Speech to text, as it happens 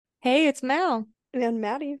Hey, it's Mal. And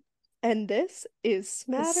Maddie. And this is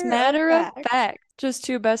A Smatter of smatter of Facts. fact. Just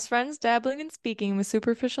two best friends dabbling and speaking with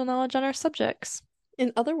superficial knowledge on our subjects.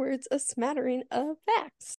 In other words, a smattering of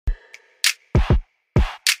facts.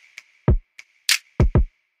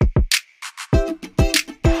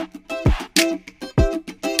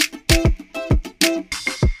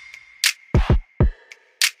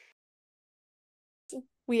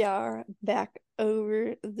 We are back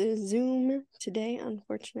over the Zoom today,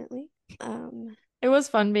 unfortunately. Um, It was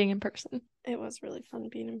fun being in person. it was really fun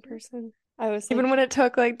being in person. I was Even like, when it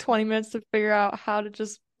took like 20 minutes to figure out how to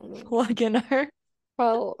just mm, plug in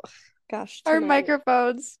well, gosh, our tonight.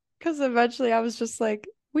 microphones. Because eventually I was just like,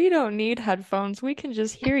 we don't need headphones. We can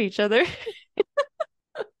just hear each other.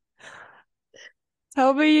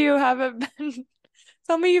 Tell me you haven't been,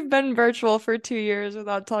 tell me you've been virtual for 2 years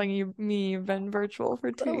without telling me you've been virtual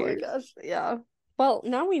for two Oh my years. gosh, yeah. Well,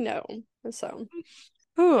 now we know. So,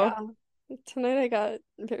 Ooh. yeah. Tonight I got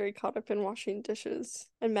very caught up in washing dishes,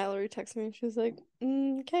 and Mallory texted me. She was like,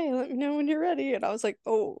 "Okay, let me know when you're ready." And I was like,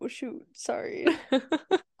 "Oh shoot, sorry."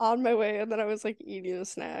 On my way, and then I was like eating a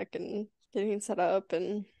snack and getting set up,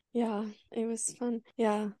 and yeah, it was fun.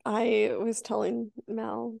 Yeah, I was telling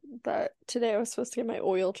Mal that today I was supposed to get my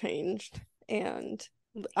oil changed, and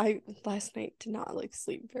I last night did not like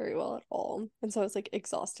sleep very well at all, and so I was like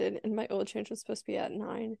exhausted, and my oil change was supposed to be at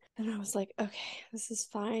 9, and I was like, okay, this is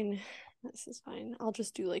fine. This is fine. I'll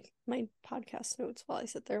just do like my podcast notes while I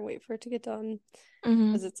sit there and wait for it to get done.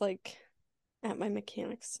 hmm Because it's like at my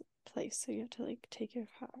mechanic's place, so you have to like take your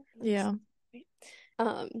car. Like, Yeah. wait.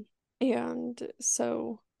 Um, and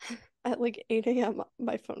so at like 8 a.m.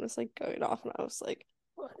 my phone was like going off, and I was like,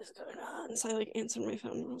 what is going on? So I like answered my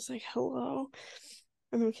phone, and I was like, hello.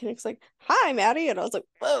 And the mechanic's like, hi, Maddie. And I was like,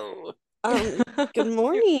 whoa. Um, good You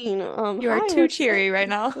morning. you are Hi, too what's up? cheery right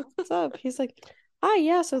now. What's up? He's like, hi,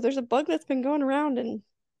 yeah, so there's a bug that's been going around, and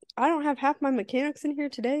I don't have half my mechanics in here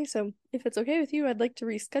today, so if it's okay with you, I'd like to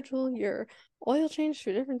reschedule your oil change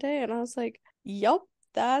to a different day. And I was like, yup,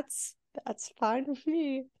 that's fine with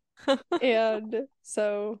me. And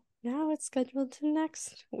so now it's scheduled to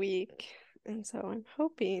next week. And so I'm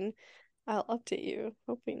hoping I'll update you,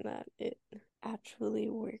 hoping that it actually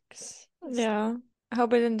works. So, Yeah. I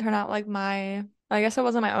hope it didn't turn out like I guess it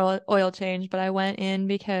wasn't my oil change, but I went in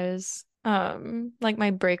because like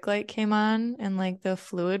my brake light came on and like the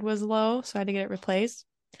fluid was low, so I had to get it replaced.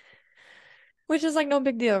 Which is like no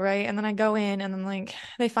big deal, right? And then I go in and then like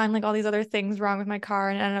they find like all these other things wrong with my car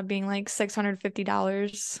and it ended up being like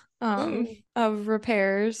 $650 mm, of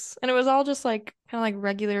repairs. And it was all just like kind of like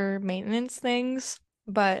regular maintenance things,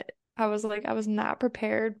 but I was not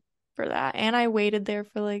prepared for that. And I waited there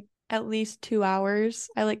for like at least 2 hours.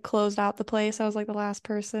 I like closed out the place. I was like the last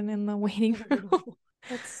person in the waiting oh room. no,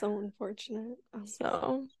 that's so unfortunate. Oh God.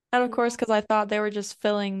 So, and of course, Yeah. because I thought they were just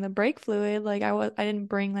filling the brake fluid, like I didn't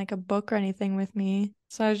bring like a book or anything with me.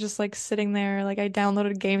 So I was just like sitting there, like I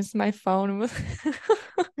downloaded games to my phone and was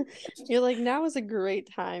You're like, now is a great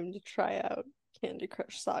time to try out Candy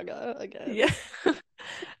Crush Saga again. yeah.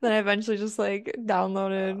 Then I eventually just like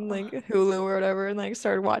downloaded Uh, like Hulu or whatever and like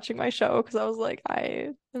started watching my show because I was like, I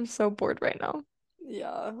am so bored right now.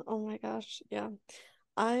 yeah. Oh my gosh. Yeah.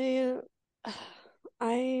 I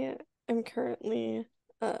I am currently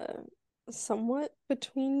uh somewhat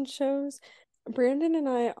between shows. Brandon and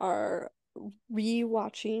I are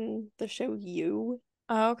rewatching the show You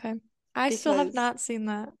Oh, okay. I still have because not seen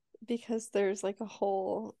that. there's like a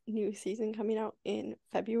whole new season coming out in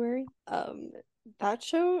February. That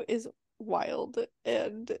show is wild,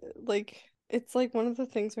 and like it's like one of the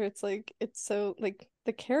things where it's like it's so like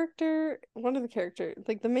the character, one of the character,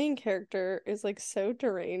 like the main character is like so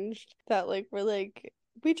deranged that like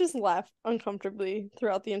we just laugh uncomfortably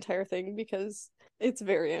throughout the entire thing because it's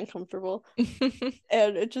very uncomfortable.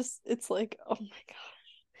 And it's like, oh my God.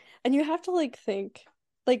 And you have to like think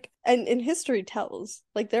like and history tells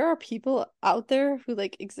like there are people out there who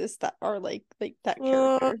like exist that are like that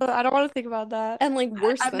character I don't want to think about that. and like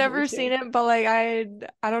worse I've than her never seen too. it, but like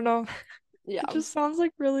I don't know. It Yeah. just sounds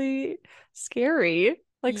like really scary,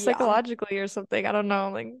 like Yeah. psychologically or something. I don't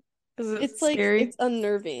know. Like, is it It's like scary? it's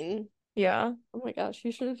unnerving. Yeah. Oh my gosh,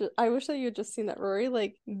 you should have just I wish that you had just seen that. Rory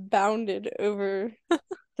like bounded over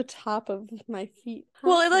the top of my feet. Hi,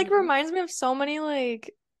 Well, it like honey. reminds me of so many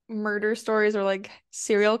like murder stories or like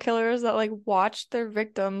serial killers that like watch their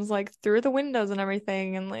victims like through the windows and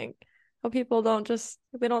everything, and like how people don't just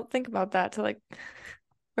they don't think about that to like.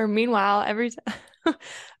 Or meanwhile, every time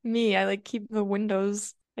me, I like keep the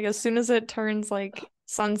windows like as soon as it turns like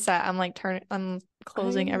sunset, I'm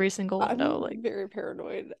closing I'm every single window. I'm Like very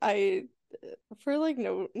paranoid. I for like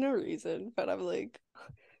no reason, but I'm like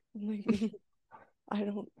I'm like, I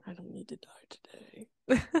don't need to die today.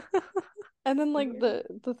 And then like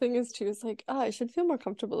the thing is too is like, I should feel more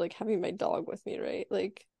comfortable like having my dog with me, right?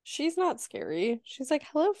 Like she's not scary. She's like,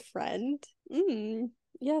 "Hello, friend."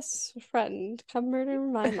 Yes, friend, come murder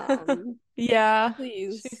my mom, Yeah. She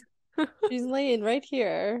please. She's laying right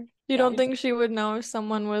here. You Yeah, don't think she would know if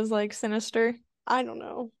someone was like sinister? I don't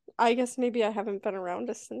know. I guess maybe I haven't been around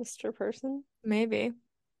a sinister person, Maybe.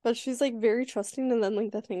 but she's like very trusting. And then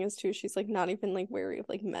like the thing is too, she's like not even like wary of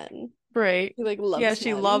like men. Right. She like Yeah, loves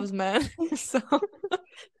she men. loves men. So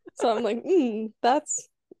So I'm like, that's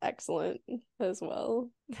excellent as well.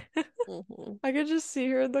 hmm I could just see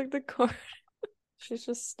her in like the corner. She's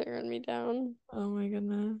just staring me down. Oh my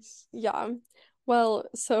goodness. Yeah. Well,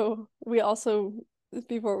 so we also,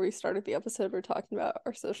 before we started the episode, we're talking about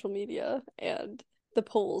our social media and the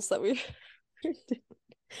polls that we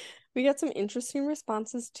we got some interesting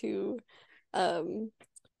responses to um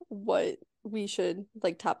what we should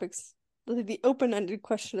like topics the open-ended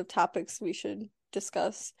question of topics we should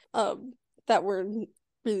discuss that were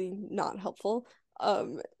really not helpful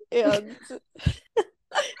and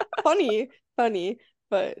funny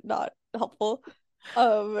but not helpful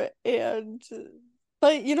and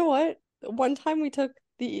but you know what, one time we took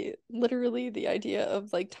the literally the idea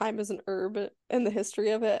of like time as an herb and the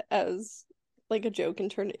history of it as like a joke and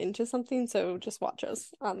turned it into something, so just watch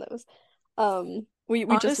us on those. We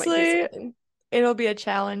just might do Honestly, something. it'll be a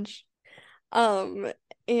challenge. Um,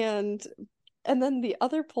 and and then the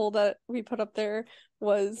other poll that we put up there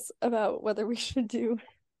was about whether we should do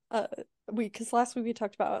uh we because last week we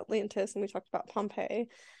talked about Atlantis and we talked about Pompeii.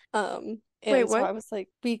 Wait, And so what? I was like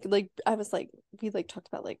we talked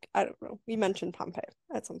about like I don't know, we mentioned Pompeii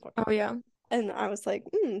at some point. Oh yeah. And I was like,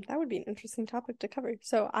 that would be an interesting topic to cover.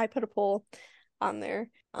 So I put a poll on there.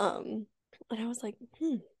 And I was like,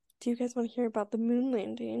 do you guys want to hear about the moon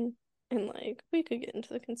landing? And like we could get into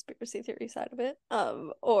the conspiracy theory side of it.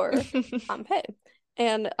 Or Pompeii.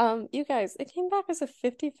 And you guys, it came back as a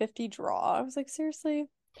 50-50 draw. I was like, seriously,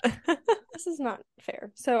 this is not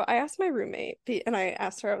fair. So I asked my roommate, and I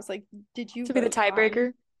asked her, I was like, did you To be the vote on?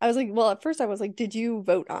 tiebreaker. I was like, well, at first I was like, did you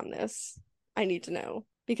vote on this? I need to know.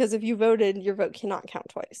 Because if you voted, your vote cannot count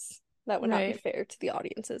twice. That would not be Right. fair to the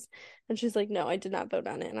audiences. And she's like, no, I did not vote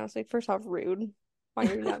on it. And I was like, first off, rude. Why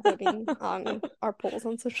are you not voting on our polls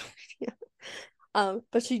on social media?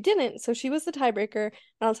 But she didn't, so she was the tiebreaker, and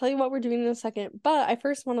I'll tell you what we're doing in a second. But I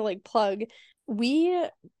first want to like plug, we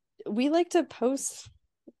we like to post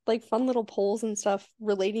like fun little polls and stuff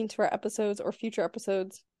relating to our episodes or future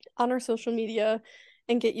episodes on our social media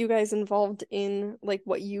and get you guys involved in like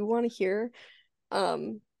what you want to hear.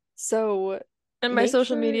 So And by make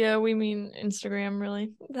social sure, media, we mean Instagram,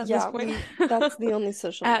 really, at this yeah, point. we that's the only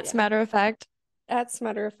social At media. matter of fact. That's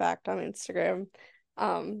matter of fact on Instagram.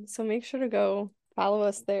 So make sure to go follow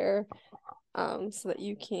us there, so that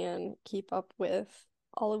you can keep up with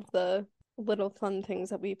all of the little fun things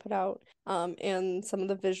that we put out, and some of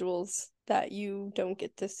the visuals that you don't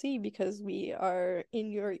get to see because we are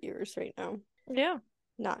in your ears right now, Yeah.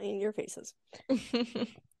 not in your faces.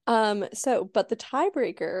 But the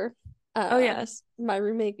tiebreaker, Oh uh, yes. my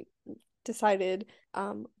roommate decided,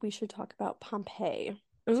 we should talk about Pompeii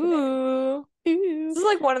today. Ooh. Ooh. This is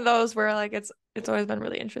like one of those where like it's always been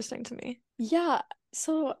really interesting to me. Yeah,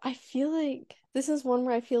 so I feel like this is one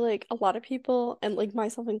where I feel like a lot of people, and like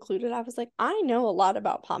myself included, I was like, I know a lot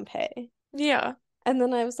about Pompeii. Yeah. And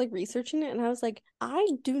then I was like researching it and I was like, I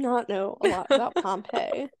do not know a lot about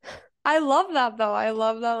Pompeii. I love that though. I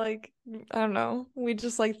love that like I don't know. We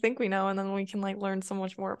just like think we know and then we can like learn so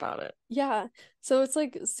much more about it. Yeah. So it's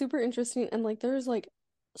like super interesting, and like there's like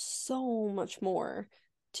so much more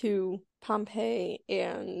to Pompeii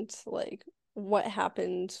and like what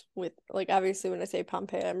happened with like obviously when I say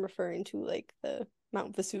Pompeii, I'm referring to like the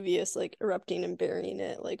Mount Vesuvius like erupting and burying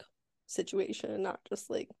it like situation, not just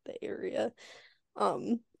like the area.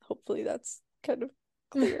 Hopefully that's kind of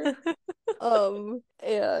clear.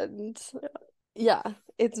 And yeah,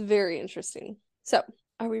 it's very interesting. So,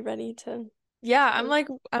 are we ready to Yeah, like,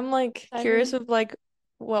 I'm like dive curious in? of like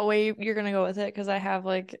what way you're gonna go with it because I have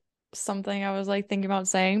like something I was like thinking about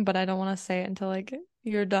saying, but I don't want to say it until like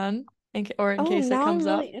you're done or in Oh, case it now I'm comes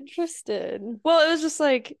really up. interested. Well, it was just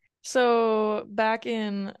like so back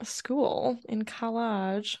in school in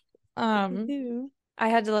college, um, Ooh. I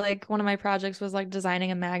had to like one of my projects was like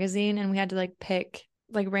designing a magazine and we had to like pick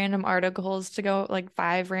like random articles to go like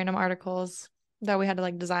five random articles that we had to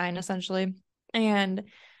like design essentially. And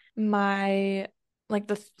my like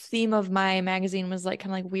the theme of my magazine was like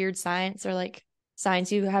kind of like weird science or like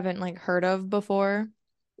science you haven't like heard of before.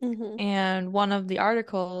 Mm-hmm. And one of the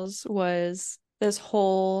articles was this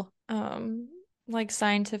whole like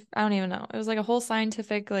scientific, I don't even know. It was like a whole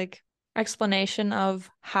scientific like explanation of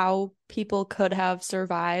how people could have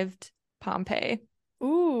survived Pompeii.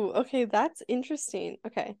 Ooh, okay, that's interesting.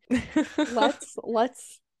 Okay. Let's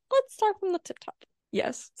start from the tip top.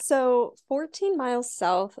 Yes. So, 14 miles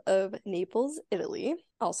south of Naples, Italy,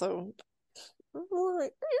 also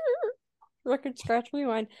record scratch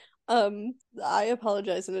rewind. I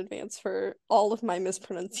apologize in advance for all of my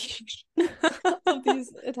mispronunciation of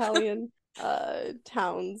these Italian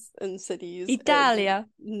towns and cities and Italia,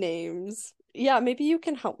 names. Yeah, maybe you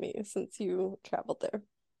can help me since you traveled there.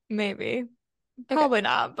 maybe. Okay. Probably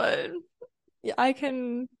not, but Yeah. I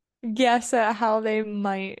can guess at how they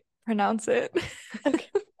might pronounce it. Okay.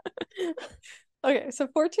 Okay, so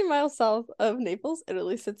 14 miles south of Naples,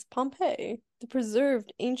 Italy, sits Pompeii, the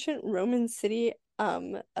preserved ancient Roman city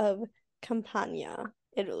of Campania,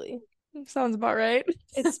 Italy. Sounds about right.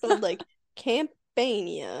 It's spelled like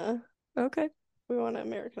Campania. Okay. We want to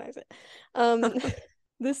Americanize it. Um,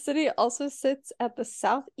 this city also sits at the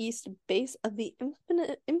southeast base of the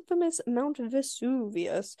infamous Mount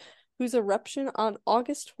Vesuvius, whose eruption on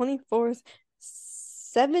August 24th,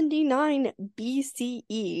 79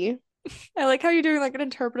 BCE. I like how you're doing like an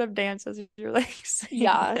interpretive dance as you're like saying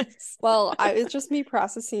Yeah. this. Well, it's just me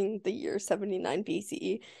processing the year 79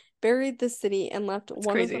 BCE, buried the city and left That's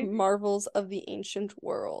one of the crazy. marvels of the ancient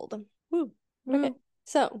world. Woo. Okay. Woo.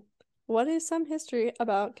 So, what is some history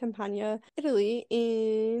about Campania, Italy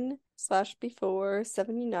in slash before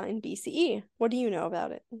 79 BCE? What do you know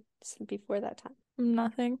about it before that time?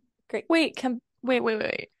 Nothing. Great. Wait.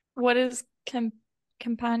 What is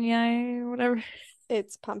Campania, whatever?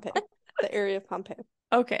 It's Pompeii, the area of Pompeii.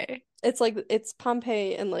 Okay. It's like it's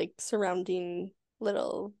Pompeii and like surrounding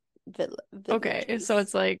little Okay. So villages.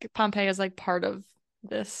 it's like Pompeii is like part of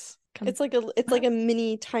this. It's like a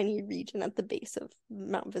mini tiny region at the base of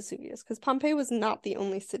Mount Vesuvius because Pompeii was not the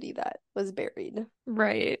only city that was buried.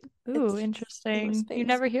 Right. Ooh, It's the most interesting. You famous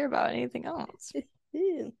never hear about anything else.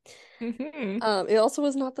 one. Hmm. It also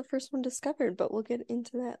was not the first one discovered, but we'll get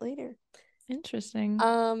into that later. Interesting.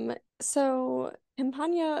 Um, so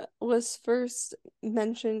Campania was first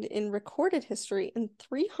mentioned in recorded history in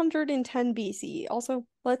 310 BC. Also,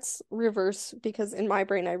 let's reverse because in my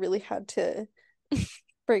brain I really had to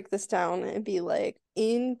break this down and be like,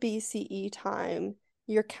 in BCE time,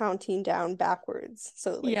 you're counting down backwards.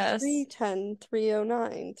 So like Yes. 310,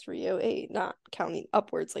 309, 308, not counting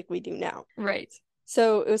upwards like we do now. Right.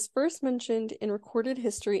 So it was first mentioned in recorded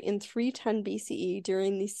history in 310 BCE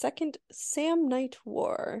during the Second Samnite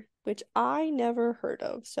War, which I never heard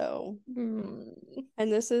of. So, Hmm. and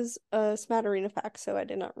this is a smattering of facts, so I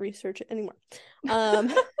did not research it anymore.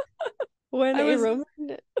 Um, when I a was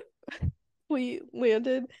Roman fleet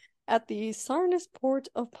landed at the Sarnus port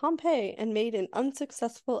of Pompeii and made an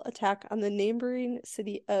unsuccessful attack on the neighboring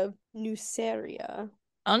city of Nuceria.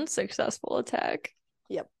 unsuccessful attack.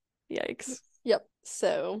 Yep. Yikes. Yep.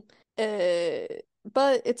 So,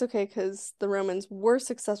 but it's okay because the Romans were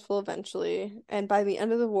successful eventually, and by the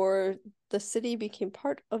end of the war, the city became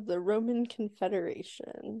part of the Roman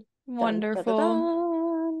Confederation. Dun dun dun Wonderful.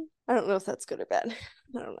 dun. I don't know if that's good or bad.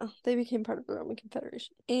 I don't know. They became part of the Roman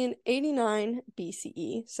Confederation in 89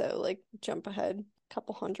 BCE, so like jump ahead a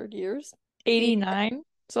couple hundred years. The 89.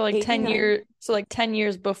 So like 10 89, years, so like 10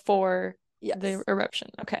 years before the yes. eruption.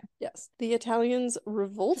 Okay. Yes, the Italians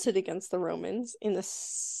revolted against the Romans in the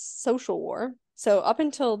Social War. So up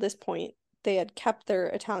until this point, they had kept their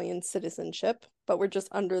Italian citizenship, but were just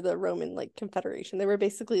under the Roman like confederation. They were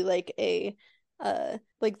basically like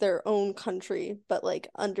their own country, but like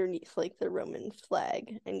underneath like the Roman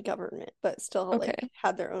flag and government, but still like Okay.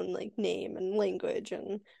 had their own like name and language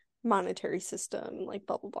and monetary system, like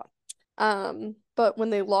blah blah blah. But when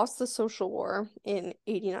they lost the Social War in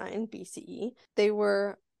 89 BCE, they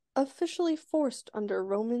were officially forced under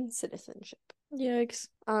Roman citizenship. Yikes.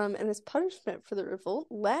 And as punishment for the revolt,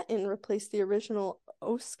 Latin replaced the original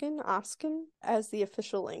Oscan as the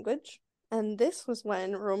official language. And this was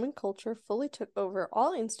when Roman culture fully took over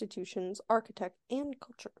all institutions, architect, and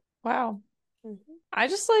culture. Wow. Mhm. I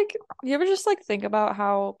just like, you ever just like think about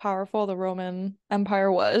how powerful the Roman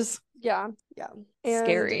Empire was? Yeah, yeah. And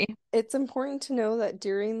Scary. it's important to know that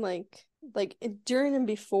during and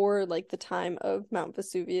before like the time of Mount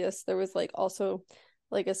Vesuvius, there was like also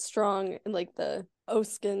like a strong like the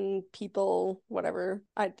Oscan people, whatever.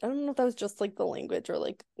 I don't know if that was just like the language or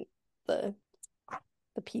like the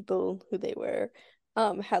the people who they were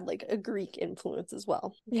had like a Greek influence as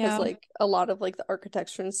well because Yeah. like a lot of like the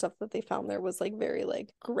architecture and stuff that they found there was like very like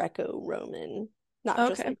Greco-Roman, not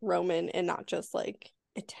just Okay. like Roman and not just like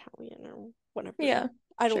Italian or whatever. Yeah.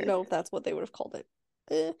 I don't Sure. know if that's what they would have called it.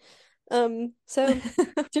 Eh. So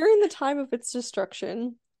during the time of its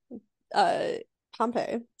destruction, uh,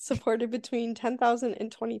 Pompeii supported between 10,000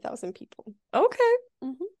 and 20,000 people. Okay.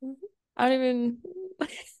 Hmm. I don't even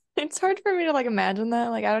it's hard for me to like imagine that.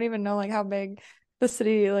 Like I don't even know like how big the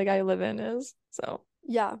city like I live in is. So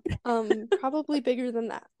Yeah, probably bigger than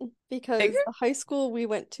that bigger? because the high school we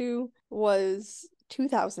went to was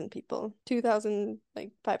 2,000 people, 2,000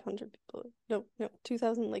 like 500 people. No, no,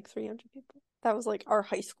 2,000 like 300 people. That was like our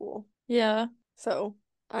high school. Yeah. So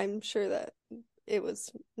I'm sure that it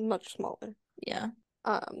was much smaller. Yeah.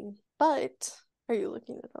 But are you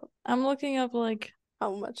looking it up? I'm looking up like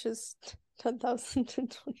How much is 10,000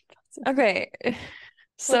 and 20,000 people? okay.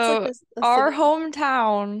 What's like So a our city?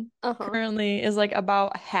 hometown Uh-huh. currently is like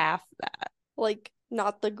about half that. Like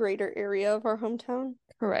not the greater area of our hometown,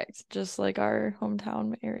 Correct. Just like our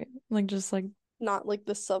hometown area. Like just like not like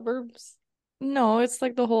the suburbs. no, it's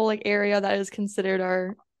like the whole like area that is considered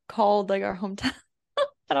our called like our hometown.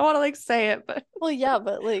 I don't want to like say it, but Well, yeah,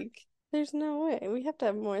 but like there's no way. We have to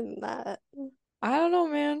have more than that. I don't know,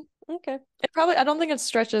 man. Okay. It probably I don't think it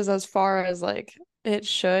stretches as far as like it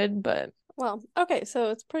should, but Well, okay, so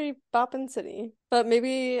it's pretty boppin' city. But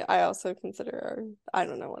maybe I also consider I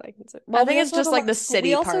don't know what I consider. I Well, we think it's also had a just like lot the of school.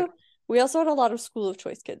 city part. We also had a lot of school of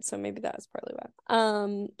choice kids, so maybe that is partly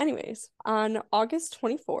why. Anyways, on August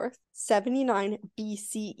 24th, 79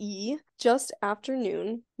 BCE, just after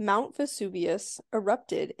noon, Mount Vesuvius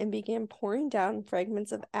erupted and began pouring down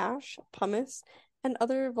fragments of ash, pumice, and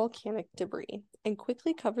other volcanic debris, and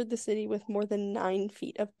quickly covered the city with more than 9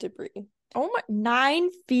 feet of debris. Oh my, 9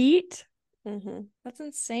 feet? Mm-hmm. That's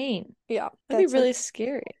insane. Yeah, That'd be that's like really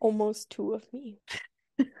scary. almost two of me.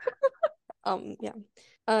 Yeah.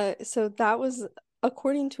 So that was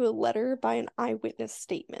according to a letter by an eyewitness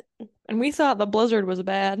statement. And we thought the blizzard was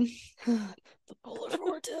bad. The polar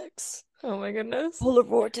vortex. Oh my goodness. Polar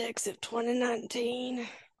vortex of 2019.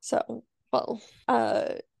 So, well,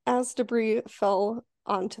 as debris fell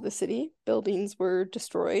onto the city, buildings were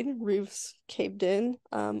destroyed, roofs caved in,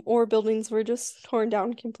 or buildings were just torn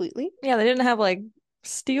down completely. Yeah, they didn't have like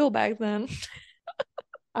steel back then.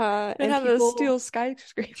 They didn't And have those people, steel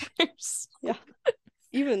skyscrapers. yeah,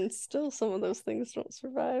 even still, some of those things don't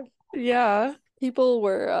survive. Yeah. People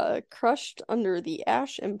were crushed under the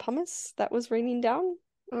ash and pumice that was raining down,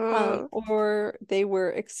 Ugh. or they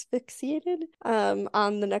were asphyxiated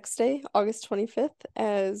on the next day, August 25th,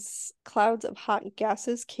 as clouds of hot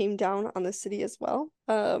gases came down on the city as well.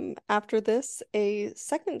 After this, a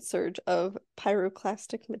second surge of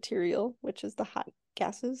pyroclastic material, which is the hot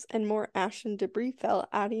gases, and more ash and debris fell,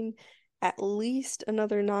 adding at least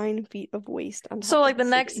another 9 feet of waste on So top of like the the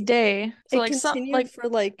next city. day, so It like some continued like for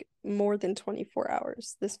like more than 24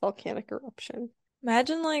 hours, this volcanic eruption.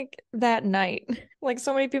 imagine like that night. Like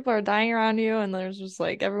so many people are dying around you and there's just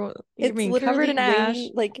like everyone you're It's being covered literally in raining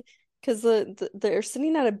ash. like because they're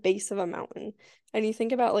sitting at a base of a mountain. And you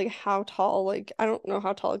think about like how tall, like I don't know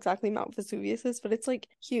how tall exactly Mount Vesuvius is, but it's like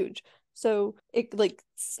huge. So it like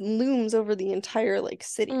looms over the entire like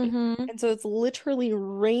city. Mm-hmm. And so it's literally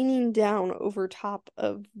raining down over top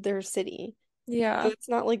of their city. So Yeah. it's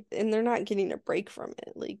not like, and they're not getting a break from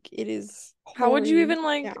it. Like it is How would you pouring even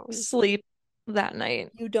like down. sleep that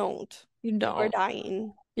night? You don't. You You are don't.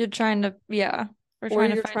 dying, You're trying to, yeah, we're or trying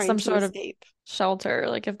to you're find trying some to sort of escape. shelter.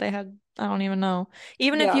 Like if they had, I don't even know.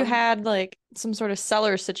 Even if you Yeah. had like some sort of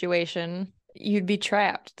cellar situation, you'd be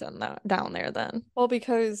trapped down there then. Well,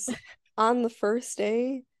 because on the first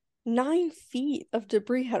day, 9 feet of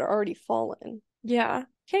debris had already fallen. Yeah.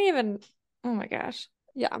 Can't even, oh my gosh.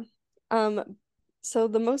 Yeah. Um, so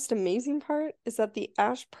the most amazing part is that the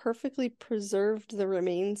ash perfectly preserved the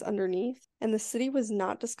remains underneath, and the city was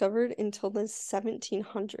not discovered until the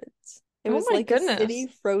 1700s. It Oh was my like a city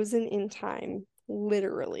goodness. frozen in time,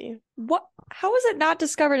 literally. What? How was it not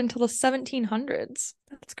discovered until the 1700s?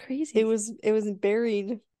 That's crazy. It was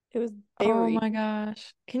buried. It was Oh buried my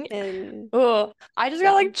gosh. Can you? in Oh, I just got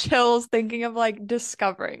yeah. like chills thinking of like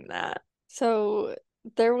discovering that. So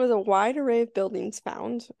there was a wide array of buildings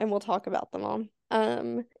found, and we'll talk about them all.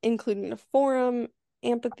 Including a forum,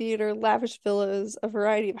 amphitheater, lavish villas, a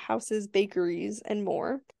variety of houses, bakeries, and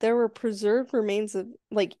more. There were preserved remains of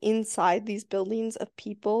like inside these buildings of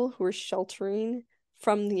people who were sheltering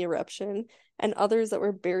from the eruption, and others that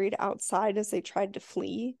were buried outside as they tried to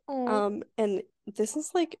flee. Oh, And this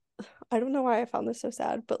is like I don't know why I found this so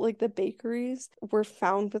sad, but like the bakeries were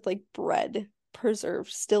found with like bread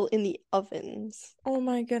preserved still in the ovens, oh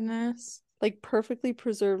my goodness. like perfectly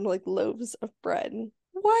preserved like loaves of bread.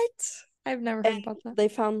 What? I've never heard And about that. they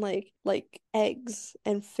found like eggs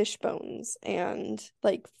and fish bones and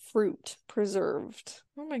like fruit preserved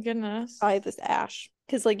Oh my goodness. by this ash.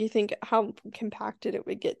 Because like you think how compacted it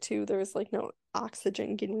would get to, there was like no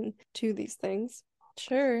oxygen getting to these things.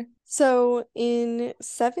 Sure. So in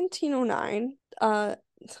 1709,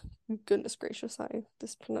 goodness gracious,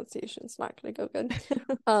 this pronunciation is not gonna go good.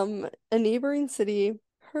 A neighboring city,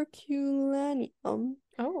 Herculaneum,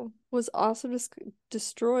 Oh. was also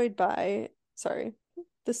destroyed by, sorry,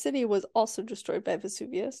 the city was also destroyed by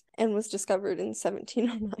Vesuvius and was discovered in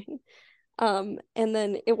 1709. And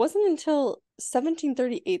then it wasn't until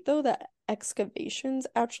 1738 though that excavations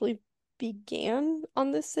actually began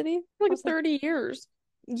on this city. I Like was like, 30 years.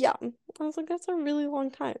 yeah. I was like, that's a really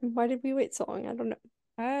long time. Why did we wait so long? I don't know.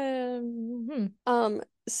 Hmm.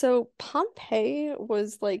 So Pompeii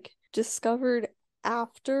was like discovered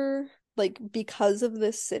after, like, because of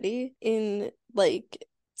this city in like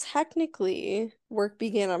technically work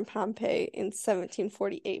began on Pompeii in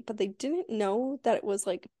 1748, but they didn't know that it was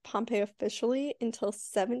like Pompeii officially until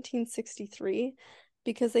 1763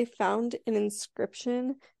 because they found an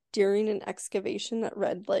inscription during an excavation that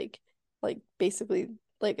read like basically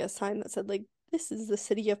like a sign that said like this is the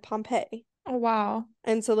city of Pompeii. Oh, wow.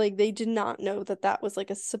 And so like they did not know that that was like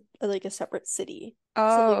a separate city. So Oh,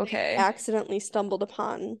 like they okay. accidentally stumbled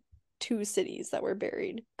upon two cities that were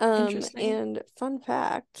buried. Interesting. And fun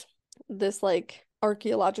fact, this like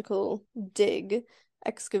archaeological dig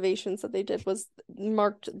excavations that they did was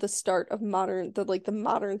marked the start of the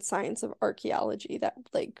modern science of archaeology that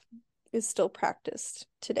like is still practiced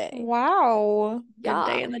today. Wow. Good Yeah,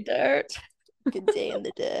 day in the dirt. good day in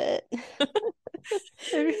the dirt.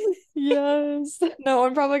 Yes. No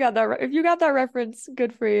one probably got that. If you got that reference,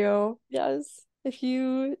 good for you. Yes. If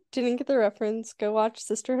you didn't get the reference, go watch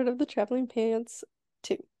Sisterhood of the Traveling Pants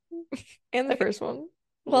 2. And the Okay. first one.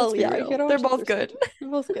 Let's Well, be yeah, you real. gotta They're watch the both first one good. too. They're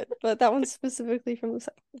both good, but that one's specifically from the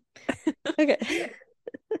second. Okay.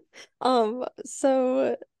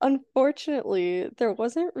 So unfortunately, there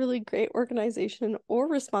wasn't really great organization or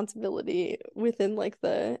responsibility within like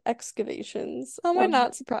the excavations How am I of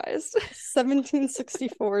not surprised?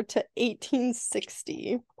 1764 to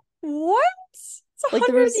 1860. What? It's a Like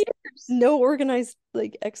there hundred was years. no organized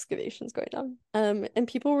like excavations going on. And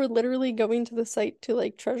people were literally going to the site to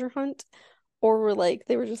like treasure hunt or were like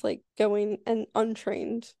they were just like going and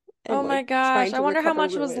untrained Oh and my like gosh. trying I to wonder how recover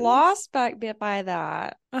much was ruins. lost by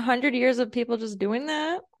that. 100 years of people just doing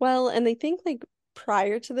that? Well, and they think like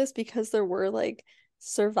prior to this because there were like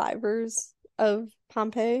survivors of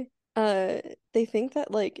Pompeii, uh they think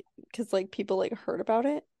that like because like people like heard about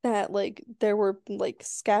it that like there were like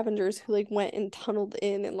scavengers who like went and tunneled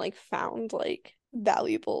in and like found like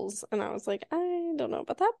valuables and I was like I don't know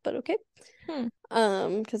about that but okay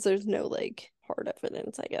Hmm. because there's no like hard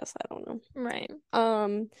evidence I guess I don't know Right.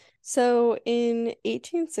 so in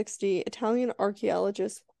 1860 Italian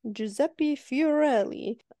archaeologist Giuseppe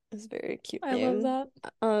Fiorelli, this is a very cute I love name,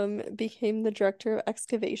 that. became the director of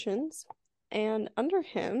excavations, and under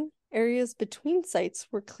him, areas between sites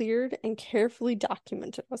were cleared and carefully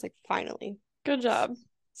documented. I was like, finally, Good job.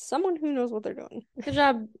 someone who knows what they're doing. Good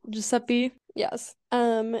job, Giuseppe. Yes.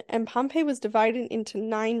 And Pompeii was divided into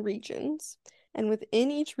 9 regions, and within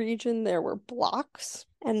each region there were blocks,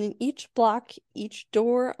 and in each block, each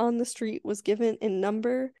door on the street was given a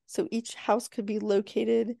number, so each house could be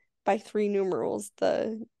located by 3 numerals,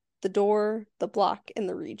 the door, the block, and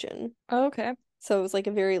the region. Oh, okay. So it was like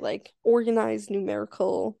a very like organized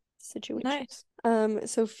numerical situation. Nice.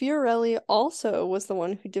 So Fiorelli also was the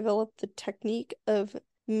one who developed the technique of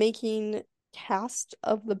making cast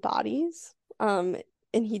of the bodies.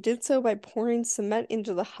 And he did so by pouring cement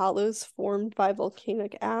into the hollows formed by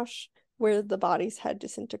volcanic ash where the bodies had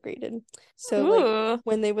disintegrated. So like Ooh.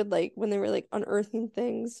 when they were like unearthing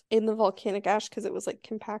things in the volcanic ash because it was like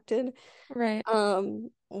compacted, Right.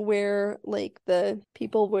 where like the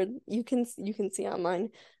people would you can see online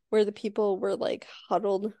where the people were like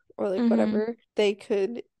huddled or like Mm-hmm. whatever, they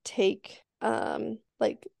could take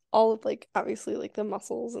like all of like obviously like the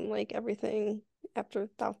muscles and like everything after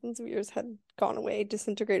thousands of years had gone away,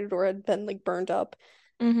 disintegrated or had been like burned up.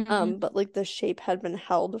 Mm-hmm. But like the shape had been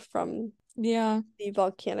held from Yeah. the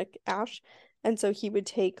volcanic ash. And so he would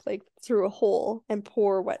take like through a hole and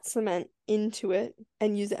pour wet cement into it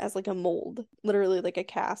and use it as like a mold, literally like a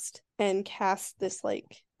cast, and cast this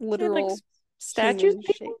like They had like literal statues human of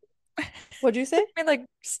shape. people. What'd you say? I mean, like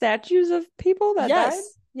statues of people that died.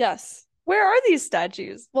 Yes, yes. Where are these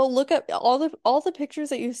statues? Well, look at all the pictures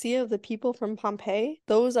that you see of the people from Pompeii.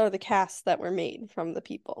 Those are the casts that were made from the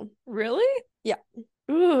people. Really? Yeah,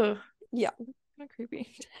 Ugh. yeah. Kind of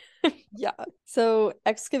creepy. Yeah. So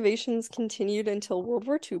excavations continued until World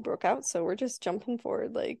War II broke out, so we're just jumping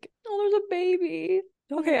forward like, oh, there's a baby.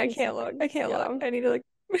 Don't Okay, make I me can't look. sad. I can't look. Yeah. I need to like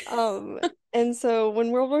Um, and so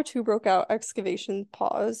when World War II broke out, excavation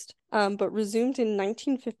paused, but resumed in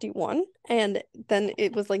 1951. And then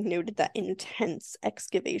it was like noted that intense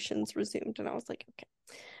excavations resumed. And I was like, okay.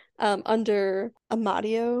 Under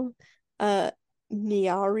Amadio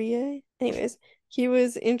Miarie. Anyways, he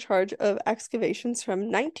was in charge of excavations from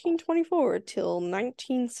 1924 till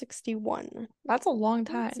 1961. That's a long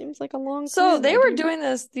That time. seems like a long So time, they my were dude.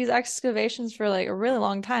 doing these excavations for like a really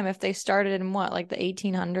long time if they started in what, like the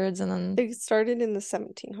 1800s and then They started in the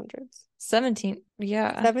 1700s. 17,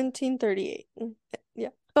 yeah. 1738. Yeah.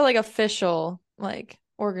 But like official, like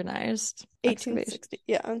organized excavations. 1860.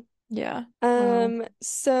 Yeah. Yeah. Wow.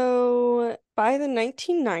 So by the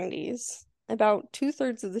 1990s, about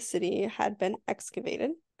two-thirds of the city had been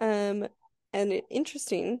excavated.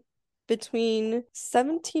 Interesting, between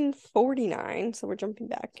 1749, so we're jumping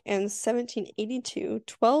back, and 1782,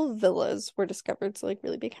 12 villas were discovered, so like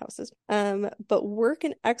really big houses. But work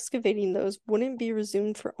in excavating those wouldn't be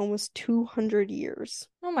resumed for almost 200 years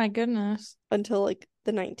Oh my goodness. until like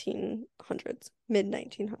the 1900s, mid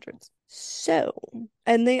 1900s. So,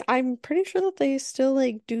 and I'm pretty sure that they still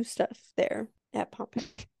like do stuff there at Pompeii.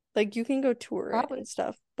 Like you can go tour it Probably. and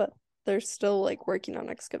stuff, but they're still like working on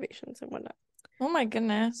excavations and whatnot. Oh my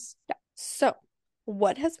goodness. Yeah. So,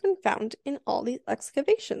 what has been found in all these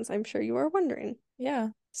excavations? I'm sure you are wondering. Yeah.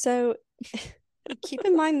 So, keep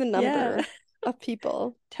in mind the Yeah. number of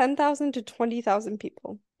people, 10,000 to 20,000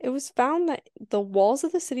 people. It was found that the walls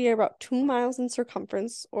of the city are about 2 miles in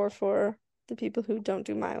circumference, or for the people who don't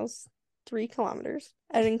do miles, 3 kilometers,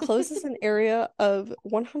 and encloses an area of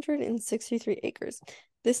 163 acres.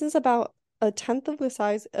 This is about a tenth of the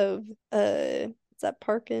size of is that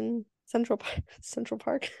park in Central Park? Central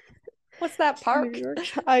Park What's that in New park York.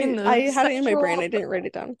 in I the had it in my brain. I central? didn't write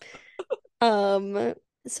it down.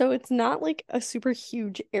 So it's not like a super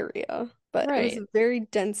huge area, but it was Right. very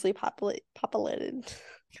densely populated.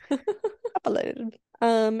 Populated.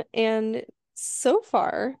 And so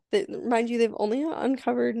far, mind you, they've only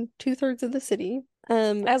uncovered two-thirds of the city.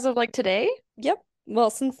 As of like today? Yep. Well,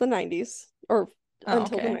 since the 90s, or Oh,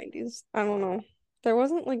 until the okay. 90s. I don't know. There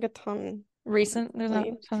wasn't like a ton Recent. There's not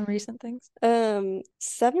a recently. ton of recent things.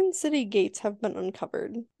 Seven city gates have been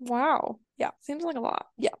uncovered. Wow. Yeah. Seems like a lot.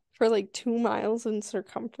 Yeah. For like 2 miles in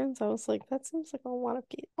circumference. I was like, that seems like a lot of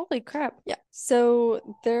gates. Holy crap. Yeah. So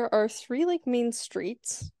there are three like main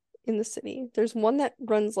streets in the city. There's one that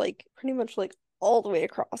runs like pretty much like all the way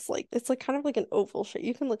across. Like it's like kind of like an oval shape.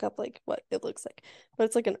 You can look up like what it looks like, but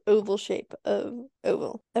it's like an oval shape of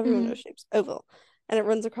oval. Everyone Hmm. knows shapes. Oval. And it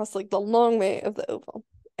runs across like the long way of the oval.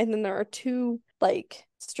 And then there are two like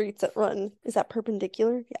streets that run, is that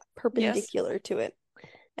perpendicular? Yeah, Yes. perpendicular to it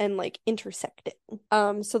and like intersect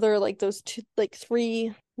it. So there are like those two, like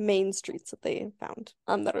three main streets that they found,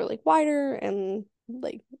 that are like wider and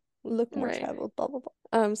like look more Right. traveled, blah blah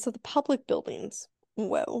blah. So the public buildings,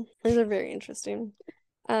 whoa, these are very interesting.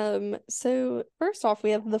 So first off,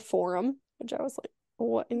 we have the Forum, which I was like,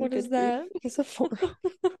 what in What is good grief that? is a forum?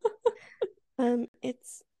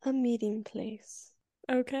 It's a meeting place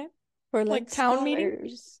Okay. for Like like town meeting?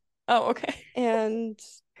 scholars Oh, okay. and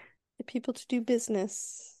the people to do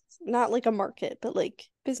business, not like a market, but like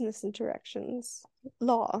business interactions,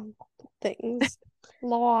 law things.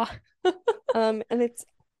 Law. And it's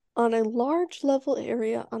on a large level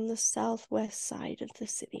area on the southwest side of the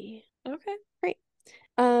city. Okay. Right.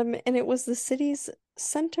 And it was the city's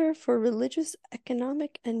center for religious,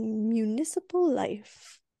 economic, and municipal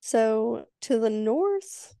life. So to the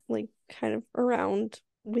north, like kind of around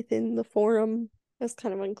within the forum, that's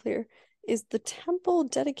kind of unclear, is the temple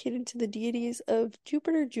dedicated to the deities of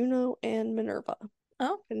Jupiter, Juno, and Minerva.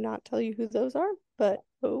 Oh, I cannot tell you who those are, but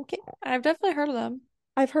okay. I've definitely heard of them.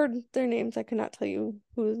 I've heard their names. I cannot tell you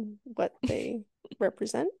what they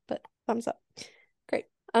represent, but thumbs up. Great.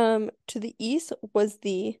 To the east was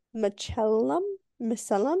the Macellum,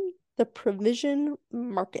 the provision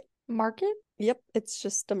market. Market? Yep, it's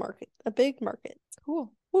just a market, a big market.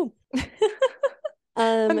 Cool. Woo.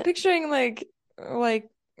 I'm Um, picturing like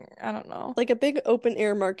I don't know. like a big open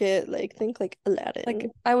air market, like think like Like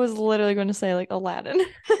Aladdin. I was literally going to say like Aladdin.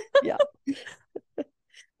 Yeah. That'd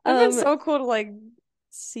been Um, so cool to like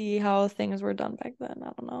see how things were done back then.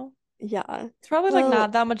 I don't know. yeah. It's probably like Well,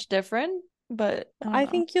 not that much different, but I don't know. I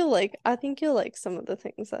think you'll like some of the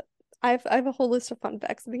things that I have a whole list of fun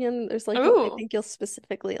facts at the end. There's like one I Ooh. think you'll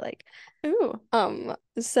specifically like. Ooh.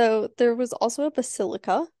 So there was also a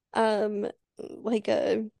basilica, like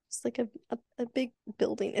a just like a big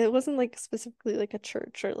building. It wasn't like specifically like a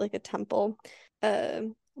church or like a temple.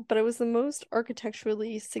 But it was the most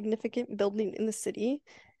architecturally significant building in the city,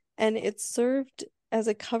 and it served as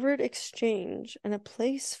a covered exchange and a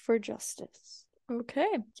place for justice.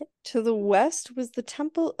 Okay. To the west was the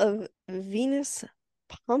temple of Venus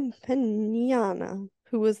Pompeiana,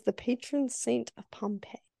 who was the patron saint of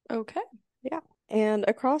Pompeii. Okay. Yeah. And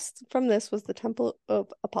across from this was the temple of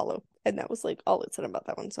Apollo. And that was like all it said about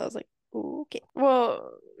that one. So I was like, okay.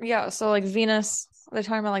 Well, yeah, so like Venus, they're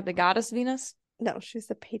talking about like the goddess Venus. No, she's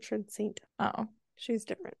the patron saint. Oh. She's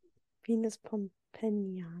different. Venus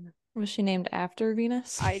Pompeiana. Was she named after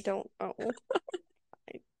Venus? I don't know.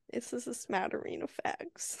 This is a smattering of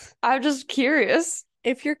facts. I'm just curious.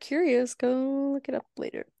 If you're curious, go look it up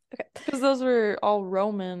later. Okay. Because those were all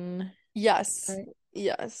Roman, Yes. right?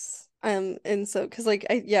 Yes. And so because like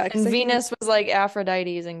because And I think Venus was like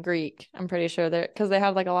Aphrodite's in Greek. I'm pretty sure that because they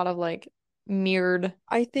have like a lot of like mirrored.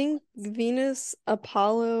 Venus,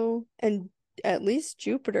 Apollo, and at least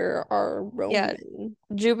Jupiter are Yeah, Roman.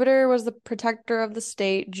 Jupiter was the protector of the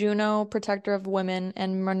state, Juno, protector of women,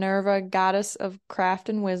 and Minerva, goddess of craft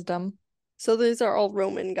and wisdom. So these are all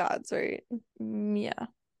Roman gods, right? Yeah.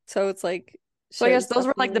 So it's like So I guess shows those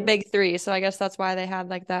were like the definitely. big three. So I guess that's why they had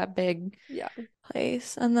like that big Yeah.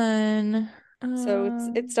 place. And then,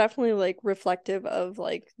 So it's definitely like reflective of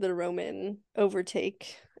like the Roman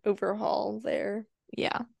overhaul there.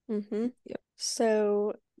 yeah. Mm-hmm. Yep.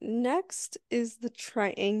 So next is the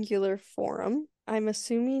triangular forum. I'm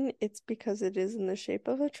assuming it's because it is in the shape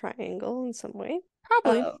of a triangle in some way.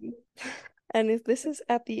 Probably. Um, and this is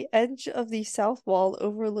at the edge of the south wall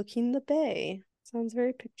overlooking the bay. Sounds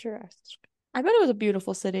very picturesque. I bet it was a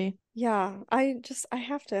beautiful city. Yeah, I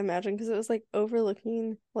have to imagine because it was like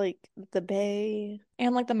overlooking like the bay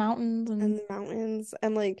And like the mountains and and the mountains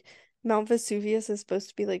and like Mount Vesuvius is supposed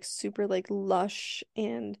to be like super like lush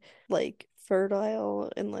and like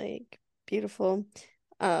fertile and like beautiful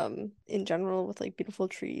in general with like beautiful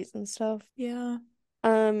trees and stuff. yeah.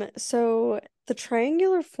 So the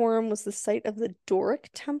triangular forum was the site of the Doric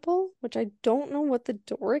Temple, which I don't know what the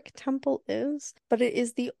Doric Temple is, but it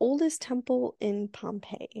is the oldest temple in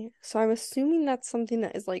Pompeii. So I'm assuming that's something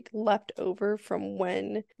that is like left over from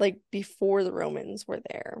when, like before the Romans were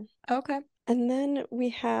there. Okay. And then we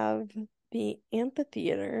have the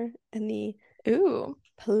amphitheater and the Ooh,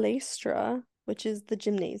 palaestra, which is the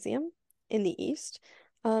gymnasium in the east.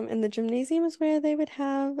 And the gymnasium is where they would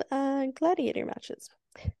have gladiator matches.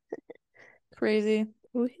 crazy.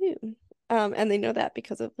 Woohoo. And they know that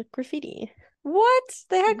because of the graffiti. What?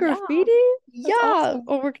 They had Yeah. graffiti? That's Yeah. awesome.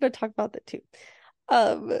 Oh, we're gonna talk about that too.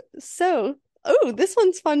 So oh, this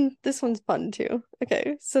one's fun. This one's fun too.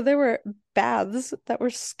 Okay, so there were baths that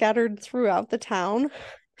were scattered throughout the town,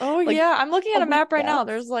 Oh like yeah, I'm looking at a public map right now. baths.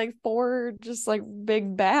 There's like four just like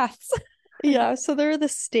big baths. Yeah, so there are the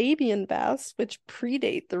Stabian baths, which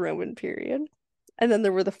predate the Roman period. And then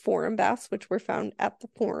there were the forum baths, which were found at the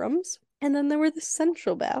forums. And then there were the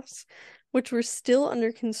central baths, which were still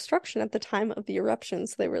under construction at the time of the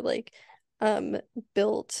eruptions. They were like um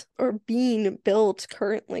built or being built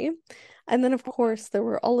currently. And then of course there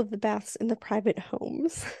were all of the baths in the private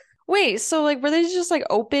homes. Wait, so like were they just like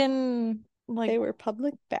open They like were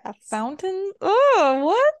public baths. fountains? Oh,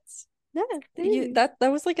 what? Yeah,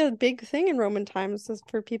 that was like a big thing in Roman times was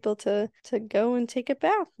for people to go and take a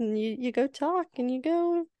bath and you go talk and you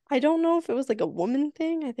go. I don't know if it was like a woman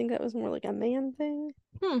thing. I think that was more like a man thing.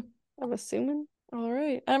 Hmm. I'm assuming. All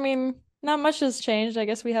right. I mean, not much has changed. I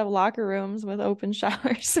guess we have locker rooms with open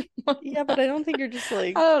showers and Yeah, but whatnot. I don't think you're just I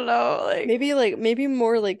like don't know, maybe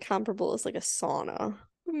more like comparable as like a sauna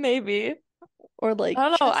maybe. or like I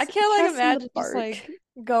don't know. I can't like chess in the imagine just park. like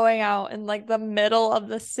going out in like the middle of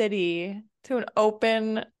the city to an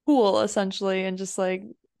open pool essentially and just like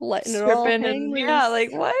Letting it all stripping hang and yeah, loose.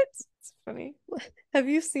 like what? It's funny. Have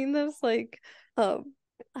you seen those like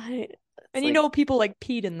I it's And you like know people like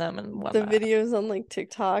peed in them and the whatnot. videos on like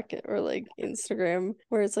TikTok or like Instagram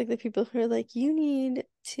where it's like the people who are like, you need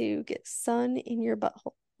to get sun in your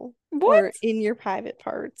butthole What? or in your private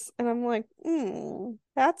parts. And I'm like,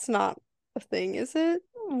 that's not a thing, is it?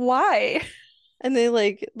 Why? And they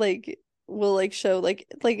like will like show like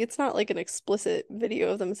it's not like an explicit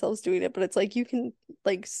video of themselves doing it, but it's like you can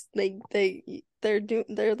like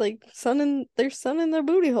they're like sun in their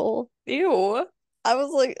booty hole. Ew. I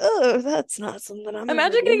was like, oh, that's not something I'm ever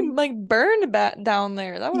Imagine getting doing. like burned back down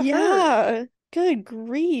there. That would hurt. Yeah, good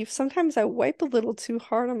grief. Sometimes I wipe a little too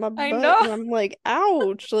hard on my I butt know. and I'm like,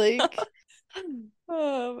 ouch. Like,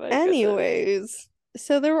 Oh my goodness. anyways.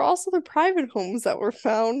 So there were also the private homes that were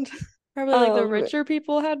found. Probably like the Um, richer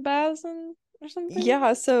people had baths and or something.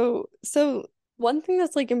 yeah, so One thing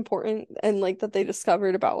that's like important and like that they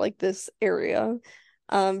discovered about like this area,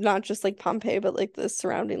 not just like Pompeii, but like the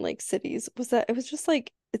surrounding like cities, was that it was just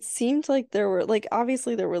like it seemed like there were like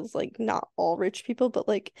obviously there was like not all rich people, but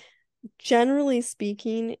like generally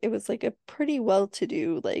speaking, it was like a pretty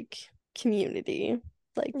well-to-do like community.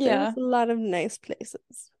 Like there was Yeah. a lot of nice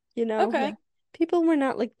places, you know? Okay. Like people were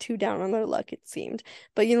not like too down on their luck, it seemed.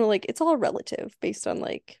 But you know, like it's all relative based on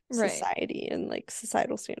like Right. society and like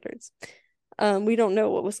societal standards. We don't know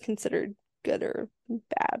what was considered good or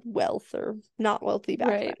bad wealth or not wealthy back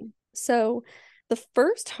Right. then. So the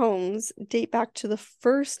first homes date back to the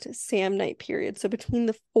first Samnite period. So between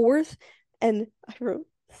the fourth and I wrote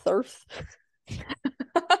thirth.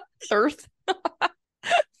 Earth.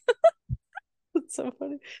 That's so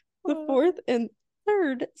funny. The fourth and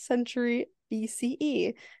third century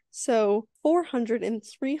BCE. So 400 and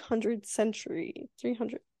 300 century,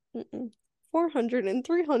 300, 400 and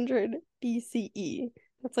 300 BCE.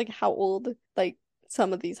 That's like how old like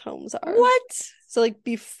some of these homes are. What? So like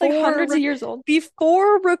Like hundreds of years old.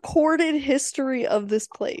 before recorded history of this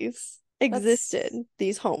place existed, That's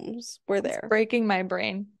these homes were that's there. breaking my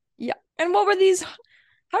brain. Yeah. And what were these?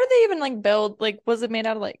 How did they even like build? Like, was it made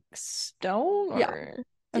out of like stone Yeah. or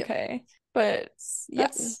Yep. okay? But Yeah.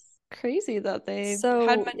 that's crazy that they had So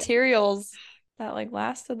yeah, materials that like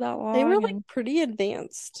lasted that they were long like and pretty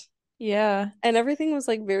advanced. yeah, And everything was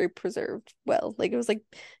like very preserved well. Like it was like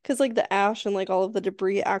because like the ash and like all of the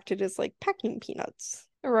debris acted as like packing peanuts.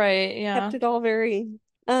 right, Kept yeah. it all very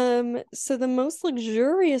so the most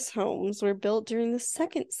luxurious homes were built during the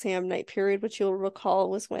second Samnite period, which you'll recall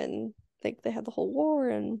was when like they had the whole war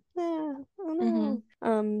and I don't Mm-hmm.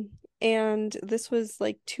 know. And this was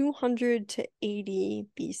like 200 to 80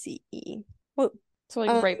 BCE. Well, So like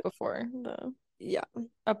uh right before the yeah.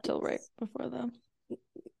 up till right Yes. before the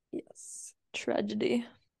Yes. tragedy.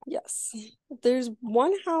 Yes. There's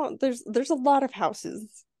one house, there's a lot of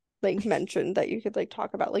houses like mentioned that you could like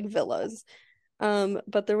talk about like villas.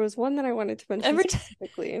 But there was one that I wanted to mention Every time,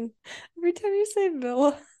 specifically. every time you say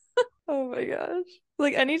villa, oh my gosh.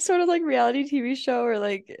 Like any sort of like reality TV show or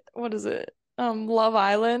like what is it? Love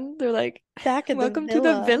Island. They're like, Back at the welcome to the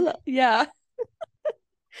villa. villa. Yeah.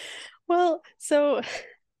 Well, so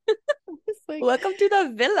it's like Welcome to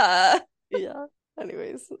the villa. yeah.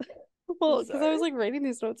 Anyways. Well, I'm because I was sorry. like writing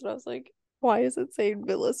these notes and I was like, why is it saying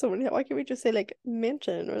villa so many? Why can't we just say like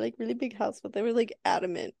mansion or like really big house? But they were like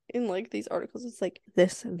adamant in like these articles. It's like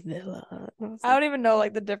this villa. And I was I like, don't even know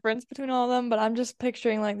like the difference between all of them, but I'm just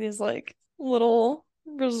picturing like these like little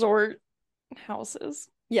resort houses.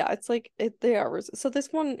 yeah, it's like they are. So this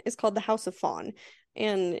one is called the House of Fawn,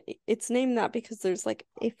 and it's named that because there's like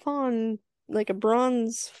a fawn, like a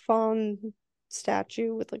bronze fawn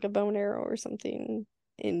statue with like a bow and arrow or something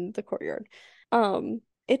in the courtyard.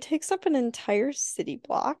 It takes up an entire city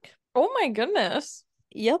block. Oh my goodness.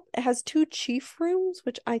 Yep, it has two chief rooms,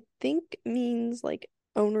 which I think means like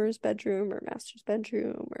owner's bedroom or master's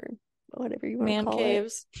bedroom or whatever you want to Man call it.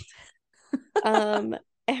 caves.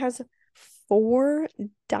 It has four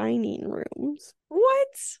dining rooms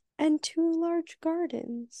What? and two large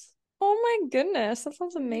gardens. Oh my goodness. That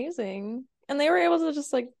sounds amazing. And they were able to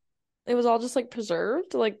just like it was all just like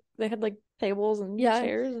preserved. Like they had like tables and Yeah,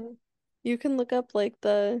 chairs and you can look up like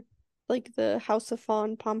the House of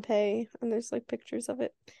Fawn Pompeii and there's like pictures of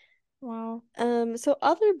it. wow. So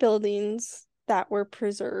other buildings that were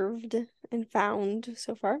preserved and found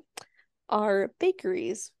so far are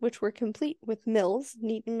bakeries, which were complete with mills,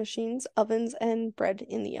 kneading machines, ovens, and bread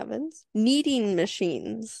in the ovens. Kneading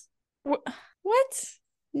machines. What? What?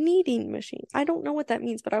 Kneading machine. I don't know what that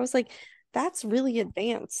means, but I was like, that's really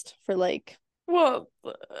advanced for like Well,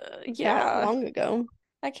 that yeah. long ago.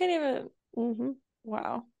 I can't even. Mm-hmm.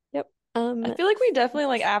 Wow. Yep. I feel like we definitely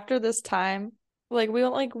like after this time, like we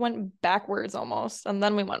like went backwards almost, and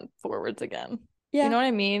then we went forwards again. You Yeah. know what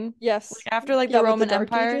I mean? Yes. Like after like Yeah, the with the Roman Dark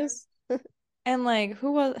Empire, Ages. and like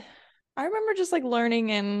who was? I remember just like learning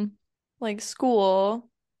in like school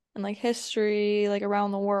and like history, like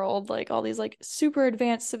around the world, like all these like super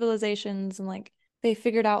advanced civilizations, and like they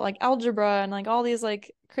figured out like algebra and like all these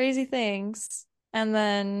like crazy things, and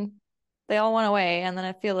then they all went away, and then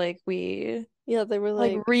I feel like we Yeah,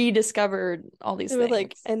 like rediscovered all these they were things.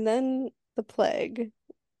 like, and then the plague.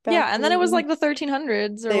 Back Yeah, and then it was when like the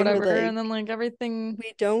 1300s or they were whatever, and like, then like everything.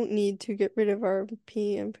 we don't need to get rid of our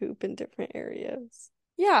pee and poop in different areas.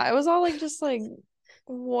 Yeah, it was all like just like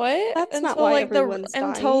what That's not why everyone's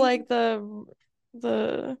until dying. like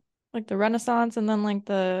the like the Renaissance and then like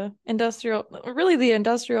the industrial really the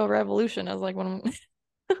Industrial Revolution is like one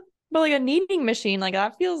of but like a kneading machine like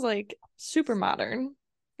that feels like super modern.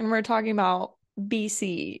 And we're talking about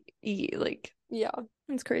BCE like Yeah.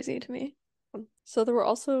 It's crazy to me. So there were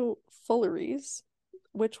also fulleries,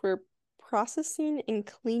 which were processing and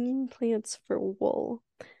cleaning plants for wool.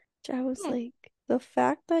 Which I was Hmm. like, the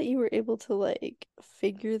fact that you were able to like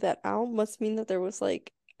figure that out must mean that there was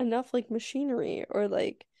like enough like machinery or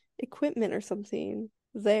like equipment or something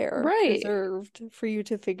there Right. preserved for you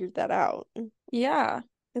to figure that out. Yeah.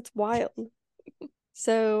 It's wild.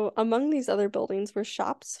 So, among these other buildings were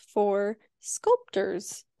shops for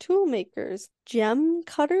sculptors, tool makers, gem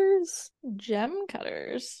cutters, Gem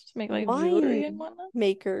cutters to make like jewelry and wine whatnot.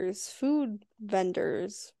 makers, food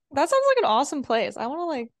vendors. That sounds like an awesome place. I want to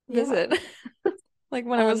like Yeah. visit. Like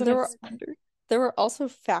when it was in There its were splendor. there were also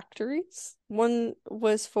factories. One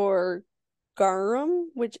was for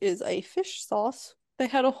garum, which is a fish sauce. They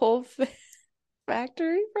had a whole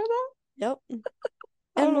factory for that. Yep.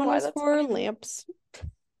 I don't And know one why was that's for funny to me. lamps.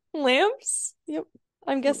 Lamps? Yep.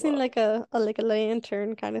 I'm guessing Whoa. like a like a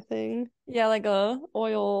lantern kind of thing. Yeah, like a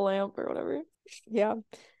oil lamp or whatever. Yeah.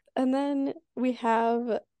 And then we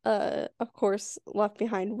have of course left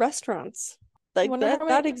behind restaurants. I Like wonder how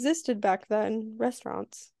that many. existed back then,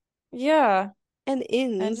 restaurants. Yeah. And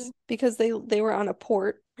inns Imagine. because they were on a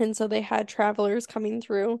port and so they had travelers coming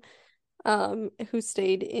through who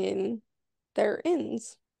stayed in their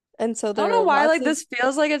inns. And so I don't there know are why lots like of this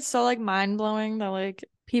feels like it's so like mind-blowing that like they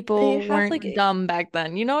people have weren't dumb back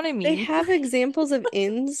then. You know what I they mean? have examples of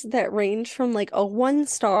inns that range from like a 1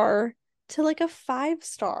 star to like a 5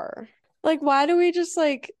 star. Like why do we just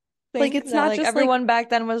like Like think it's that not like just like everyone back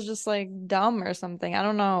then was just like dumb or something? I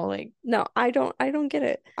don't know. Like no, I don't get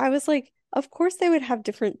it. I was like, of course they would have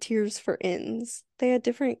different tiers for inns. They had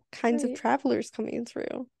different kinds of right. travelers coming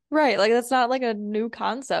through. Right. Like that's not like a new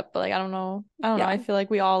concept, but like I don't know. I don't know. Yeah. I feel like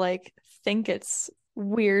we all like think it's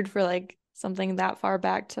weird for like something that far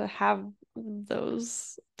back to have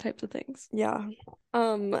those types of things. Yeah.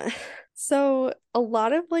 Um, so a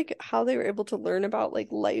lot of like how they were able to learn about like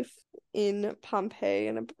life in Pompeii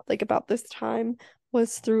and like about this time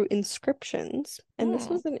was through inscriptions. And this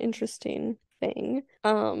Hmm. was an interesting thing.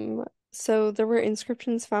 So there were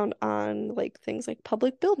inscriptions found on like things like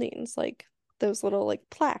public buildings, like those little like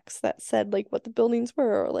plaques that said like what the buildings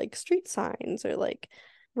were, or like street signs, or like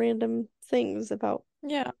random things about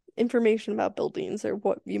Yeah. information about buildings or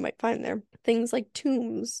what you might find there. Things like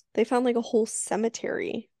tombs. They found like a whole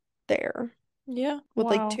cemetery there Yeah. with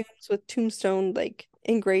like Wow. tombs with tombstone like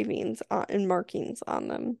engravings on, and markings on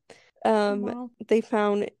them. Um, Wow. they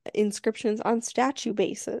found inscriptions on statue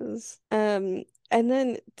bases. And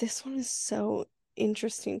then this one is so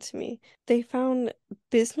interesting to me. They found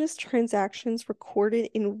business transactions recorded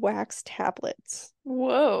in wax tablets.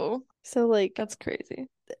 Whoa. So like That's crazy.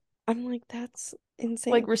 I'm like that's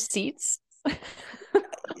insane. Like receipts?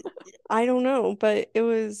 I don't know, but it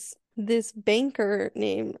was this banker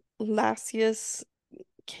named Lasius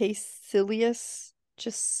Caecilius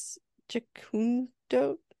just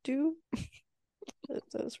Jacundo do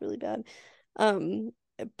that was really bad. Um,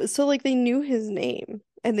 so like they knew his name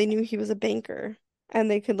and they knew he was a banker and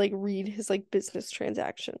they could like read his like business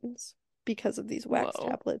transactions because of these wax Whoa.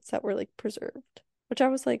 tablets that were like preserved. Which I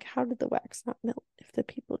was like, how did the wax not melt if the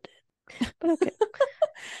people did? But okay.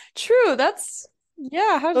 True. That's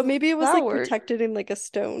yeah, how But does maybe it was that like work? protected in like a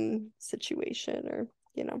stone situation or,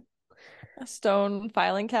 you know. A stone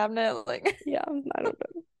filing cabinet, like Yeah, I don't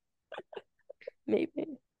know. Maybe.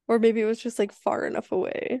 Or maybe it was just like far enough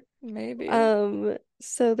away. maybe.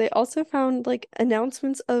 So they also found like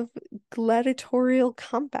announcements of gladiatorial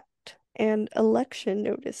combat and election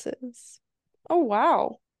notices. Oh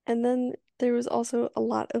wow. And then there was also a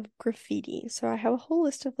lot of graffiti. So I have a whole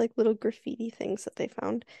list of like little graffiti things that they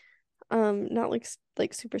found. Not like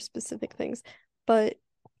like super specific things, but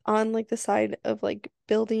on like the side of like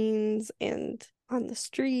buildings and on the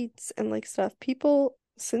streets and like stuff, people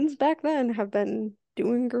since back then have been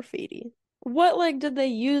doing graffiti. What like did they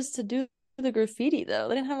use to do the graffiti though?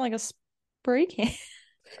 They didn't have like a spray can.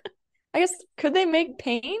 I guess could they make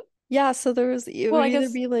paint? Yeah, so there was it Well, would I either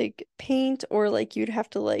guess be like paint or like you'd have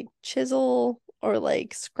to like chisel or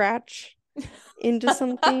like scratch into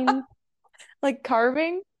something. like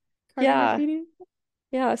carving Yeah, graffiti.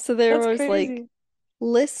 yeah. So there That's was like crazy.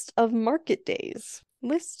 list of market days,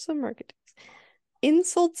 lists of market days,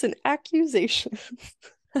 insults and accusations.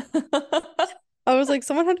 I was like,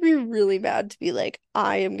 someone had to be really mad to be like,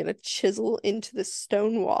 I am gonna chisel into the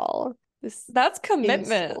stone wall. This That's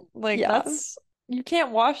commitment. insult. Like Yeah, that's you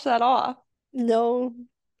can't wash that off. no.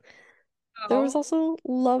 There was Oh. also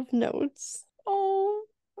love notes. Oh.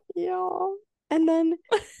 Yeah. And then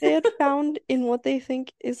they had found in what they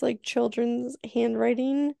think is like children's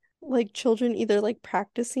handwriting like children either like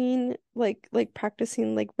practicing like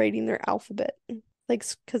writing their alphabet, like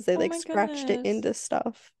because they Oh like my scratched it goodness. into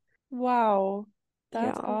stuff. Wow.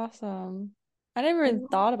 That's Yeah. awesome. I never even And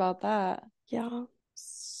thought about that. yeah.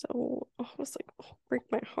 So I was like, oh, break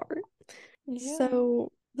my heart. Yeah.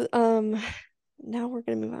 So now we're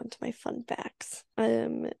gonna move on to my fun facts.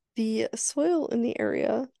 The soil in the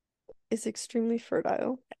area is extremely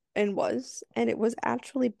fertile and it was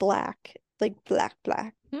actually black, like black,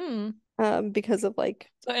 Hmm. because of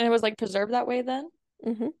like So, and it was like preserved that way then?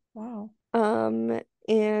 mhm. Wow.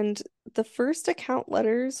 And the first account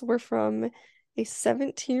letters were from a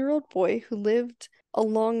 17-year-old boy who lived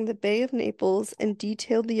along the Bay of Naples and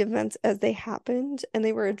detailed the events as they happened, and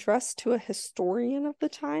they were addressed to a historian of the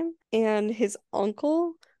time. And his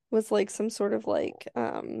uncle was like some sort of like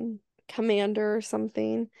commander or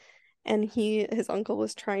something. And his uncle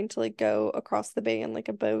was trying to like go across the bay in like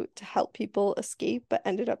a boat to help people escape, but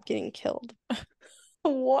ended up getting killed.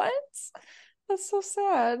 What? That's so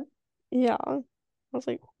sad. Yeah. I was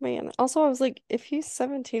like, man. Also, I was like, if he's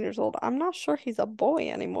 17 years old, I'm not sure he's a boy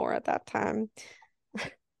anymore at that time.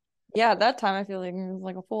 Yeah, at that time I feel like he was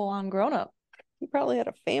like a full-on grown-up. He probably had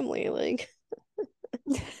a family. Like,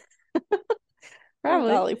 I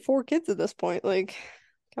got Probably. like 4 kids at this point. Like,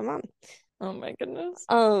 come on. Oh my goodness.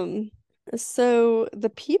 Um, so the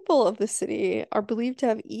people of the city are believed to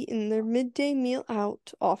have eaten their midday meal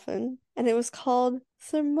out often, and it was called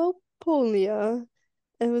Thermopolia.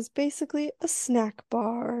 It was basically a snack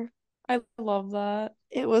bar. I love that.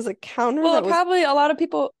 It was a counter Well, that was, probably a lot of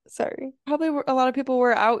people sorry. a lot of people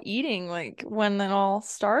were out eating like when it all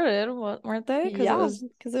started, weren't they? Because it Yeah, was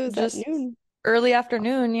because it was at just noon. early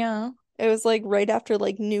afternoon, yeah. It was like right after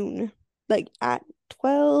like noon, like at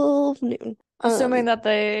 12 noon. Assuming that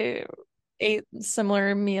they ate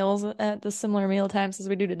similar meals at the similar meal times as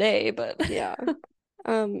we do today, but Yeah.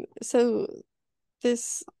 So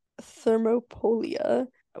this thermopolia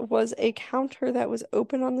was a counter that was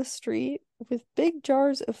open on the street with big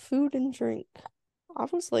jars of food and drink. I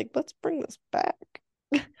was like, let's bring this back.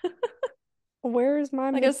 Where is my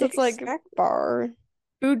I guess midday it's like snack bar?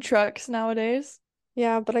 food trucks nowadays.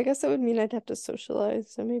 Yeah, but I guess that would mean I'd have to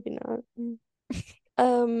socialize, so maybe not.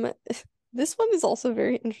 Um, this one is also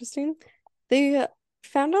very interesting. They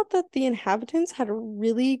found out that the inhabitants had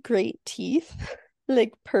really great teeth,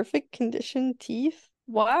 like perfect condition teeth.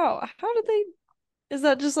 Wow, how did they? Is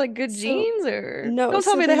that just like good So, genes or no, don't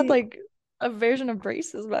tell so me they had they like a version of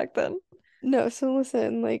braces back then. no, so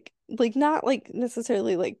listen, like not like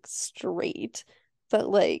necessarily like straight, but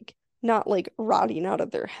like not like rotting out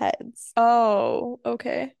of their heads. Oh,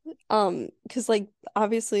 okay. Because like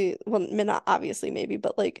obviously, well, not obviously maybe,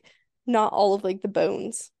 but like not all of like the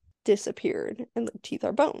bones disappeared, and like teeth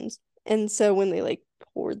are bones. And so when they like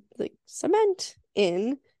poured like cement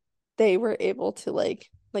in, they were able to like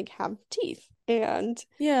have teeth. And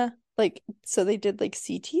Yeah. like so they did like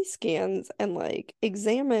CT scans and like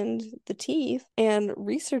examined the teeth, and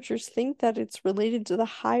researchers think that it's related to the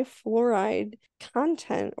high fluoride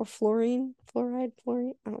content or fluorine,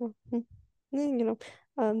 I don't know. You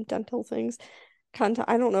know, dental things. Content,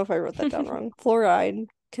 I don't know if I wrote that down wrong. Fluoride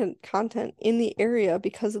content in the area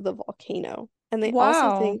because of the volcano. And they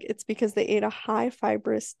also Wow. think it's because they ate a high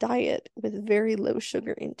fibrous diet with very low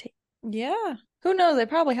sugar intake. Yeah. Who knows? They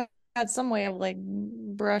probably had some way of like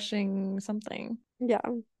brushing something. Yeah,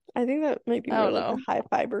 I think that might be I where don't like the know. high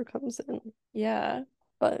fiber comes in. Yeah.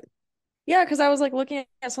 But Yeah, because I was like looking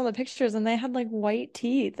at some of the pictures and they had like white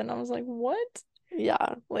teeth and I was like, what?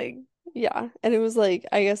 yeah, Like, yeah. And it was like,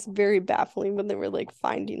 I guess, very baffling when they were like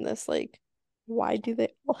finding this, like, why do they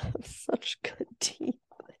all have such good teeth?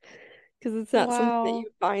 Because it's not something that wow. you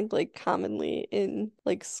find like commonly in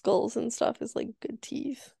like skulls and stuff is like good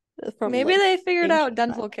teeth from Maybe like they figured out ancient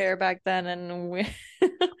dental times. care back then and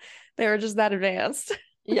they were just that advanced.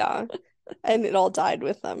 Yeah. And it all died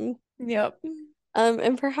with them. Yep.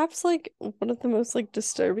 And perhaps like one of the most like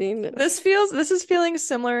disturbing, This is feeling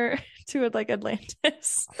similar to like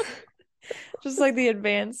Atlantis. Just like the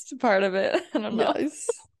advanced part of it. I don't know. yes,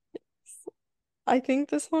 I think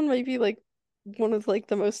this one might be like one of like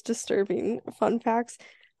the most disturbing fun facts.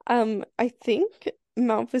 I think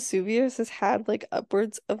Mount Vesuvius has had like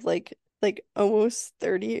upwards of like almost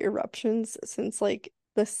 30 eruptions since like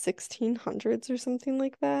the 1600s or something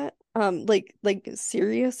like that. Like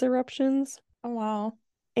serious eruptions, Oh wow.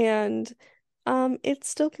 and it's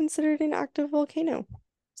still considered an active volcano.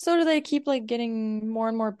 So do they keep like getting more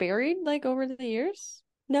and more buried like over the years?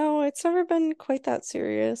 No, it's never been quite that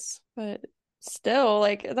serious. But still,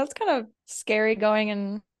 like that's kind of scary going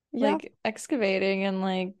and Yeah. like excavating and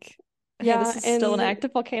like, hey, Yeah, this is still an and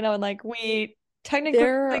active volcano and like we technically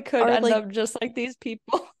there could are end like up just like these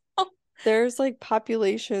people. there's like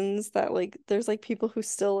populations that like there's like people who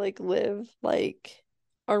still like live like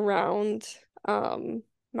around um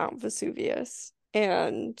Mount Vesuvius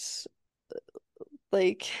and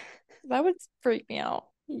like That would freak me out.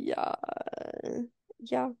 yeah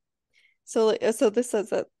yeah so like so this says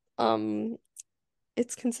that um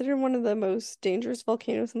it's considered one of the most dangerous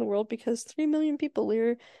volcanoes in the world because 3 million people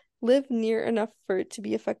live near enough for it to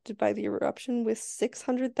be affected by the eruption, with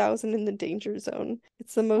 600,000 in the danger zone.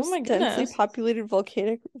 It's the Oh my most densely goodness. populated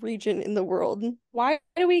volcanic region in the world. Why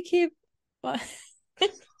do we keep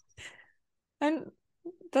and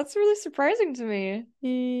that's really surprising to me.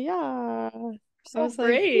 Yeah. I So was like,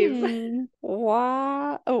 brave.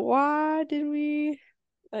 why did we?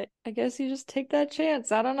 I guess you just take that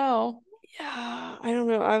chance. I don't know. Yeah, I don't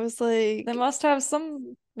know. I was They like, must have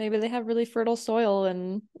some, maybe they have really fertile soil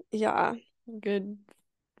and yeah. good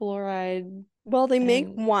fluoride Well, they make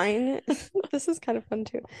and wine. This is kind of fun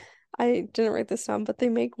too. I didn't write this down, but they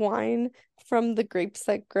make wine from the grapes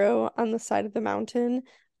that grow on the side of the mountain,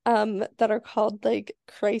 that are called like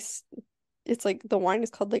Christ. It's like the wine is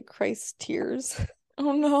called like Christ tears.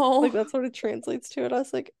 oh Like no. that's what it translates to. And I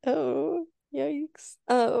was like, oh, yikes.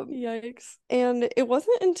 Yikes. And it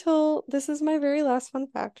wasn't until this is my very last fun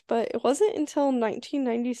fact, but it wasn't until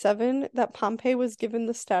 1997 that Pompeii was given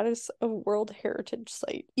the status of World Heritage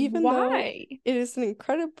Site, even though Why? it is an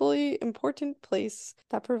incredibly important place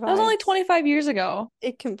that That was only provides 25 years ago.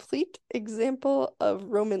 a complete example of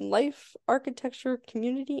Roman life, architecture,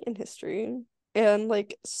 community, and history. And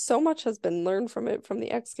like so much has been learned from it from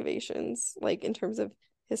the excavations, like in terms of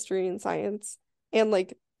history and science and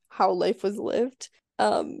like how life was lived.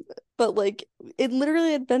 Um, but like it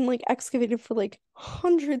literally had been like excavated for like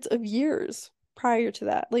hundreds of years prior to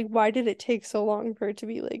that. Like, why did it take so long for it to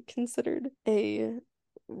be like considered a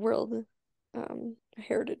world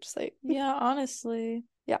heritage site? Yeah, honestly.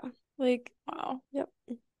 Yeah. Like, wow. Yep.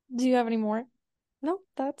 Do you have any more? No,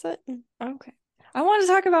 that's it. Okay. I want to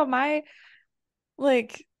talk about my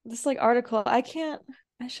like this like article. I can't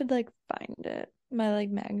I should like find it, my like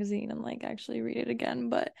magazine and like actually read it again,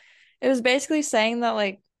 but it was basically saying that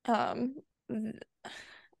like th-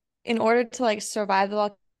 in order to like survive the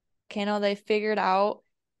volcano, they figured out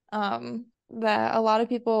that a lot of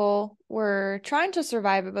people were trying to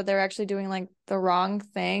survive it, but they're actually doing like the wrong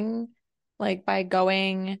thing, like by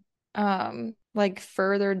going like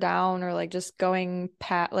further down or like just going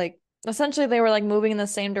past like essentially they were like moving in the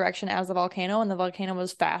same direction as the volcano and the volcano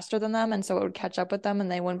was faster than them and so it would catch up with them and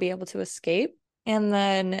they wouldn't be able to escape. And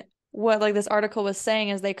then what like this article was saying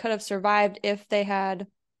is they could have survived if they had,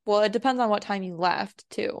 well, it depends on what time you left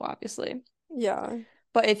too, obviously. Yeah.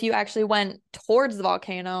 But if you actually went towards the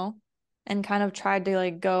volcano and kind of tried to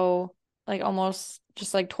like go like almost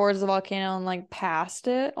just like towards the volcano and like past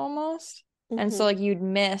it almost. And so Hmm. like you'd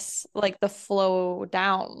miss like the flow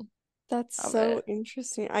down That's of so it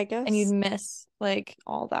interesting. and you'd miss like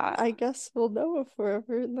all that. I guess we'll know if we're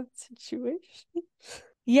ever in that situation.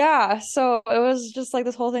 Yeah, so it was just like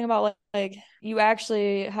this whole thing about like you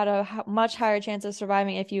actually had a much higher chance of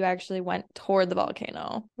surviving if you actually went toward the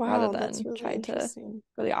volcano rather Wow, that's than really tried to interesting.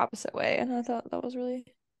 go the opposite way. And I thought that was really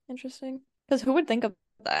interesting. Because who would think of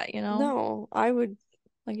that, you know? No, I would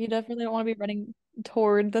Like you definitely don't want to be running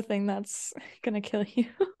toward the thing that's gonna kill you.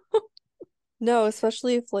 no,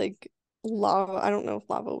 especially if like lava, I don't know if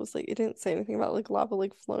lava was like it didn't say anything about like lava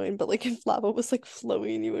like flowing, but like if lava was like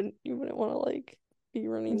flowing, you wouldn't want to like be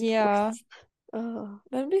running Yeah, towards. Uh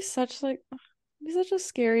that'd be such like it'd be such a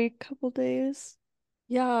scary couple days.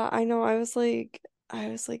 yeah, I know. I was like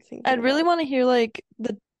thinking I'd really about want to hear like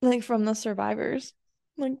the like from the survivors,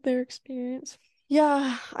 like their experience.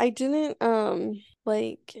 yeah,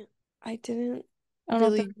 like I didn't I don't know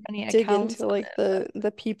if there really are any dig accounts into of like it, but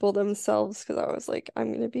the people themselves because I was like,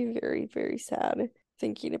 I'm gonna be very, very sad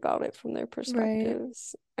thinking about it from their right.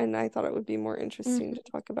 perspectives. And I thought it would be more interesting to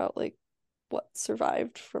Hmm. talk about like what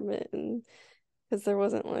survived from it and because there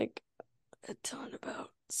wasn't like a ton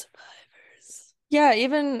about survivors. Yeah,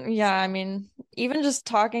 even yeah, I mean, even just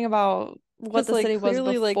talking about what Because the like city was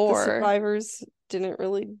clearly like the before, survivors didn't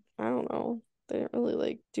really, I don't know, they didn't really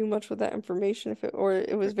like do much with that information if it or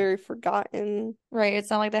it was very forgotten. right? It's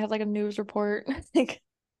not like they have like a news report. Like,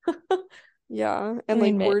 Yeah, I and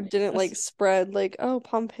like mean, word maybe didn't like just spread like, oh,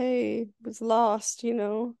 Pompeii was lost.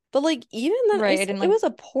 But like even then right. And it like, was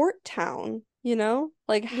a port town.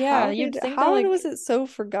 Like yeah, you'd think that how was like, it so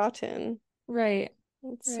forgotten? right,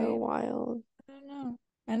 It's so right. wild. I don't know.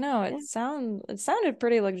 I know Yeah. it sounded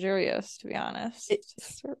pretty luxurious to be It honest.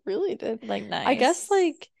 really did. Like I guess nice.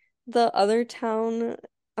 like the other town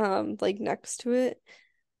like next to it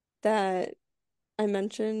that I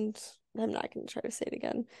mentioned, I'm not going to try to say it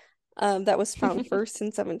again, that was found first in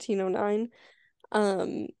 1709,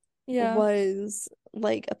 um, Yeah. was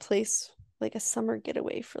like a place, like a summer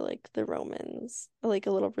getaway for like the Romans, like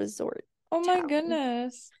a little resort Oh my town.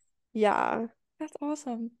 goodness. Yeah, That's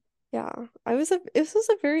awesome. yeah. This was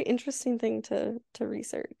a very interesting thing to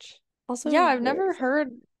research. Yeah, Also I've very never exciting. heard,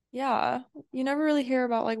 yeah. You never really hear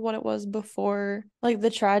about like what it was before, like the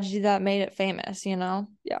tragedy that made it famous, you know?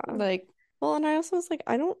 Yeah. Like, Well, and I also was like,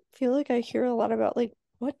 I don't feel like I hear a lot about like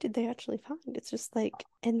what did they actually find? It's just like,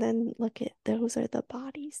 and then look at those are the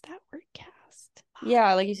bodies that were cast.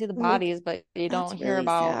 yeah, like you see the I'm like, bodies, but you don't that's hear really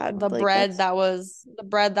about sad. Like that's the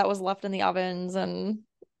bread that was left in the ovens and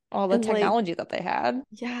all the and like technology that they had.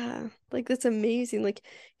 yeah, like that's amazing. Like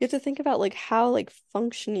you have to think about like how like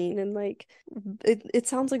functioning and like it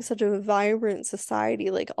sounds like such a vibrant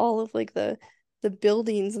society, like all of like the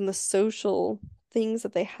buildings and the social things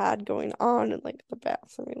that they had going on and like the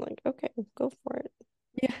bathroom. Like, okay, go for it,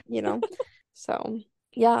 Yeah. you know? So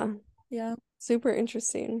yeah, Yeah. super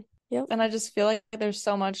interesting. Yep. And I just feel like there's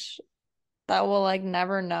so much that we'll like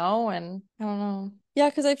never know and I don't know. Yeah,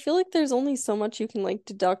 because I feel like there's only so much you can like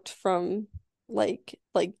deduct from like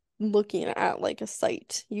looking at like a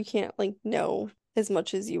site. You can't like know as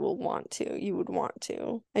much as you would want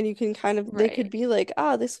to. And you can kind of they could Right. be like,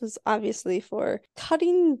 ah, this was obviously for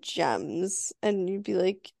cutting gems. And you'd be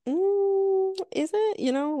like, is it?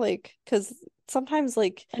 You know, like because sometimes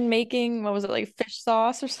like And making, what was it, like fish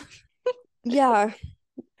sauce or something? yeah,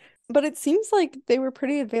 but it seems like they were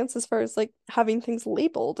pretty advanced as far as like having things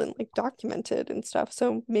labeled and like documented and stuff.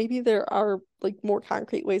 So maybe there are like more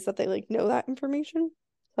concrete ways that they like know that information.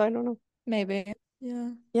 So I don't know. Maybe.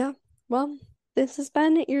 Yeah. Yeah. Well, this has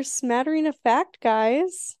been your smattering of fact,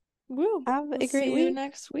 guys. Woo. Have We'll a great see you week.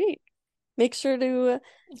 next week. Make sure to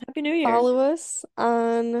Happy New Year. follow us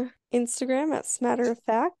on Instagram at smatter of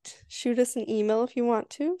fact. Shoot us an email if you want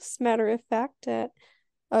to, smatteroffact at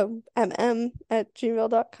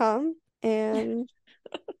mm@gmail.com. And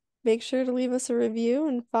make sure to leave us a review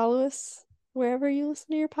and follow us wherever you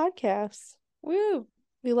listen to your podcasts. Woo.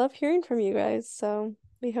 We love hearing from you guys, so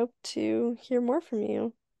we hope to hear more from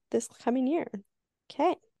you this coming year.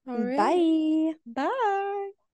 Okay, All right. bye. Bye.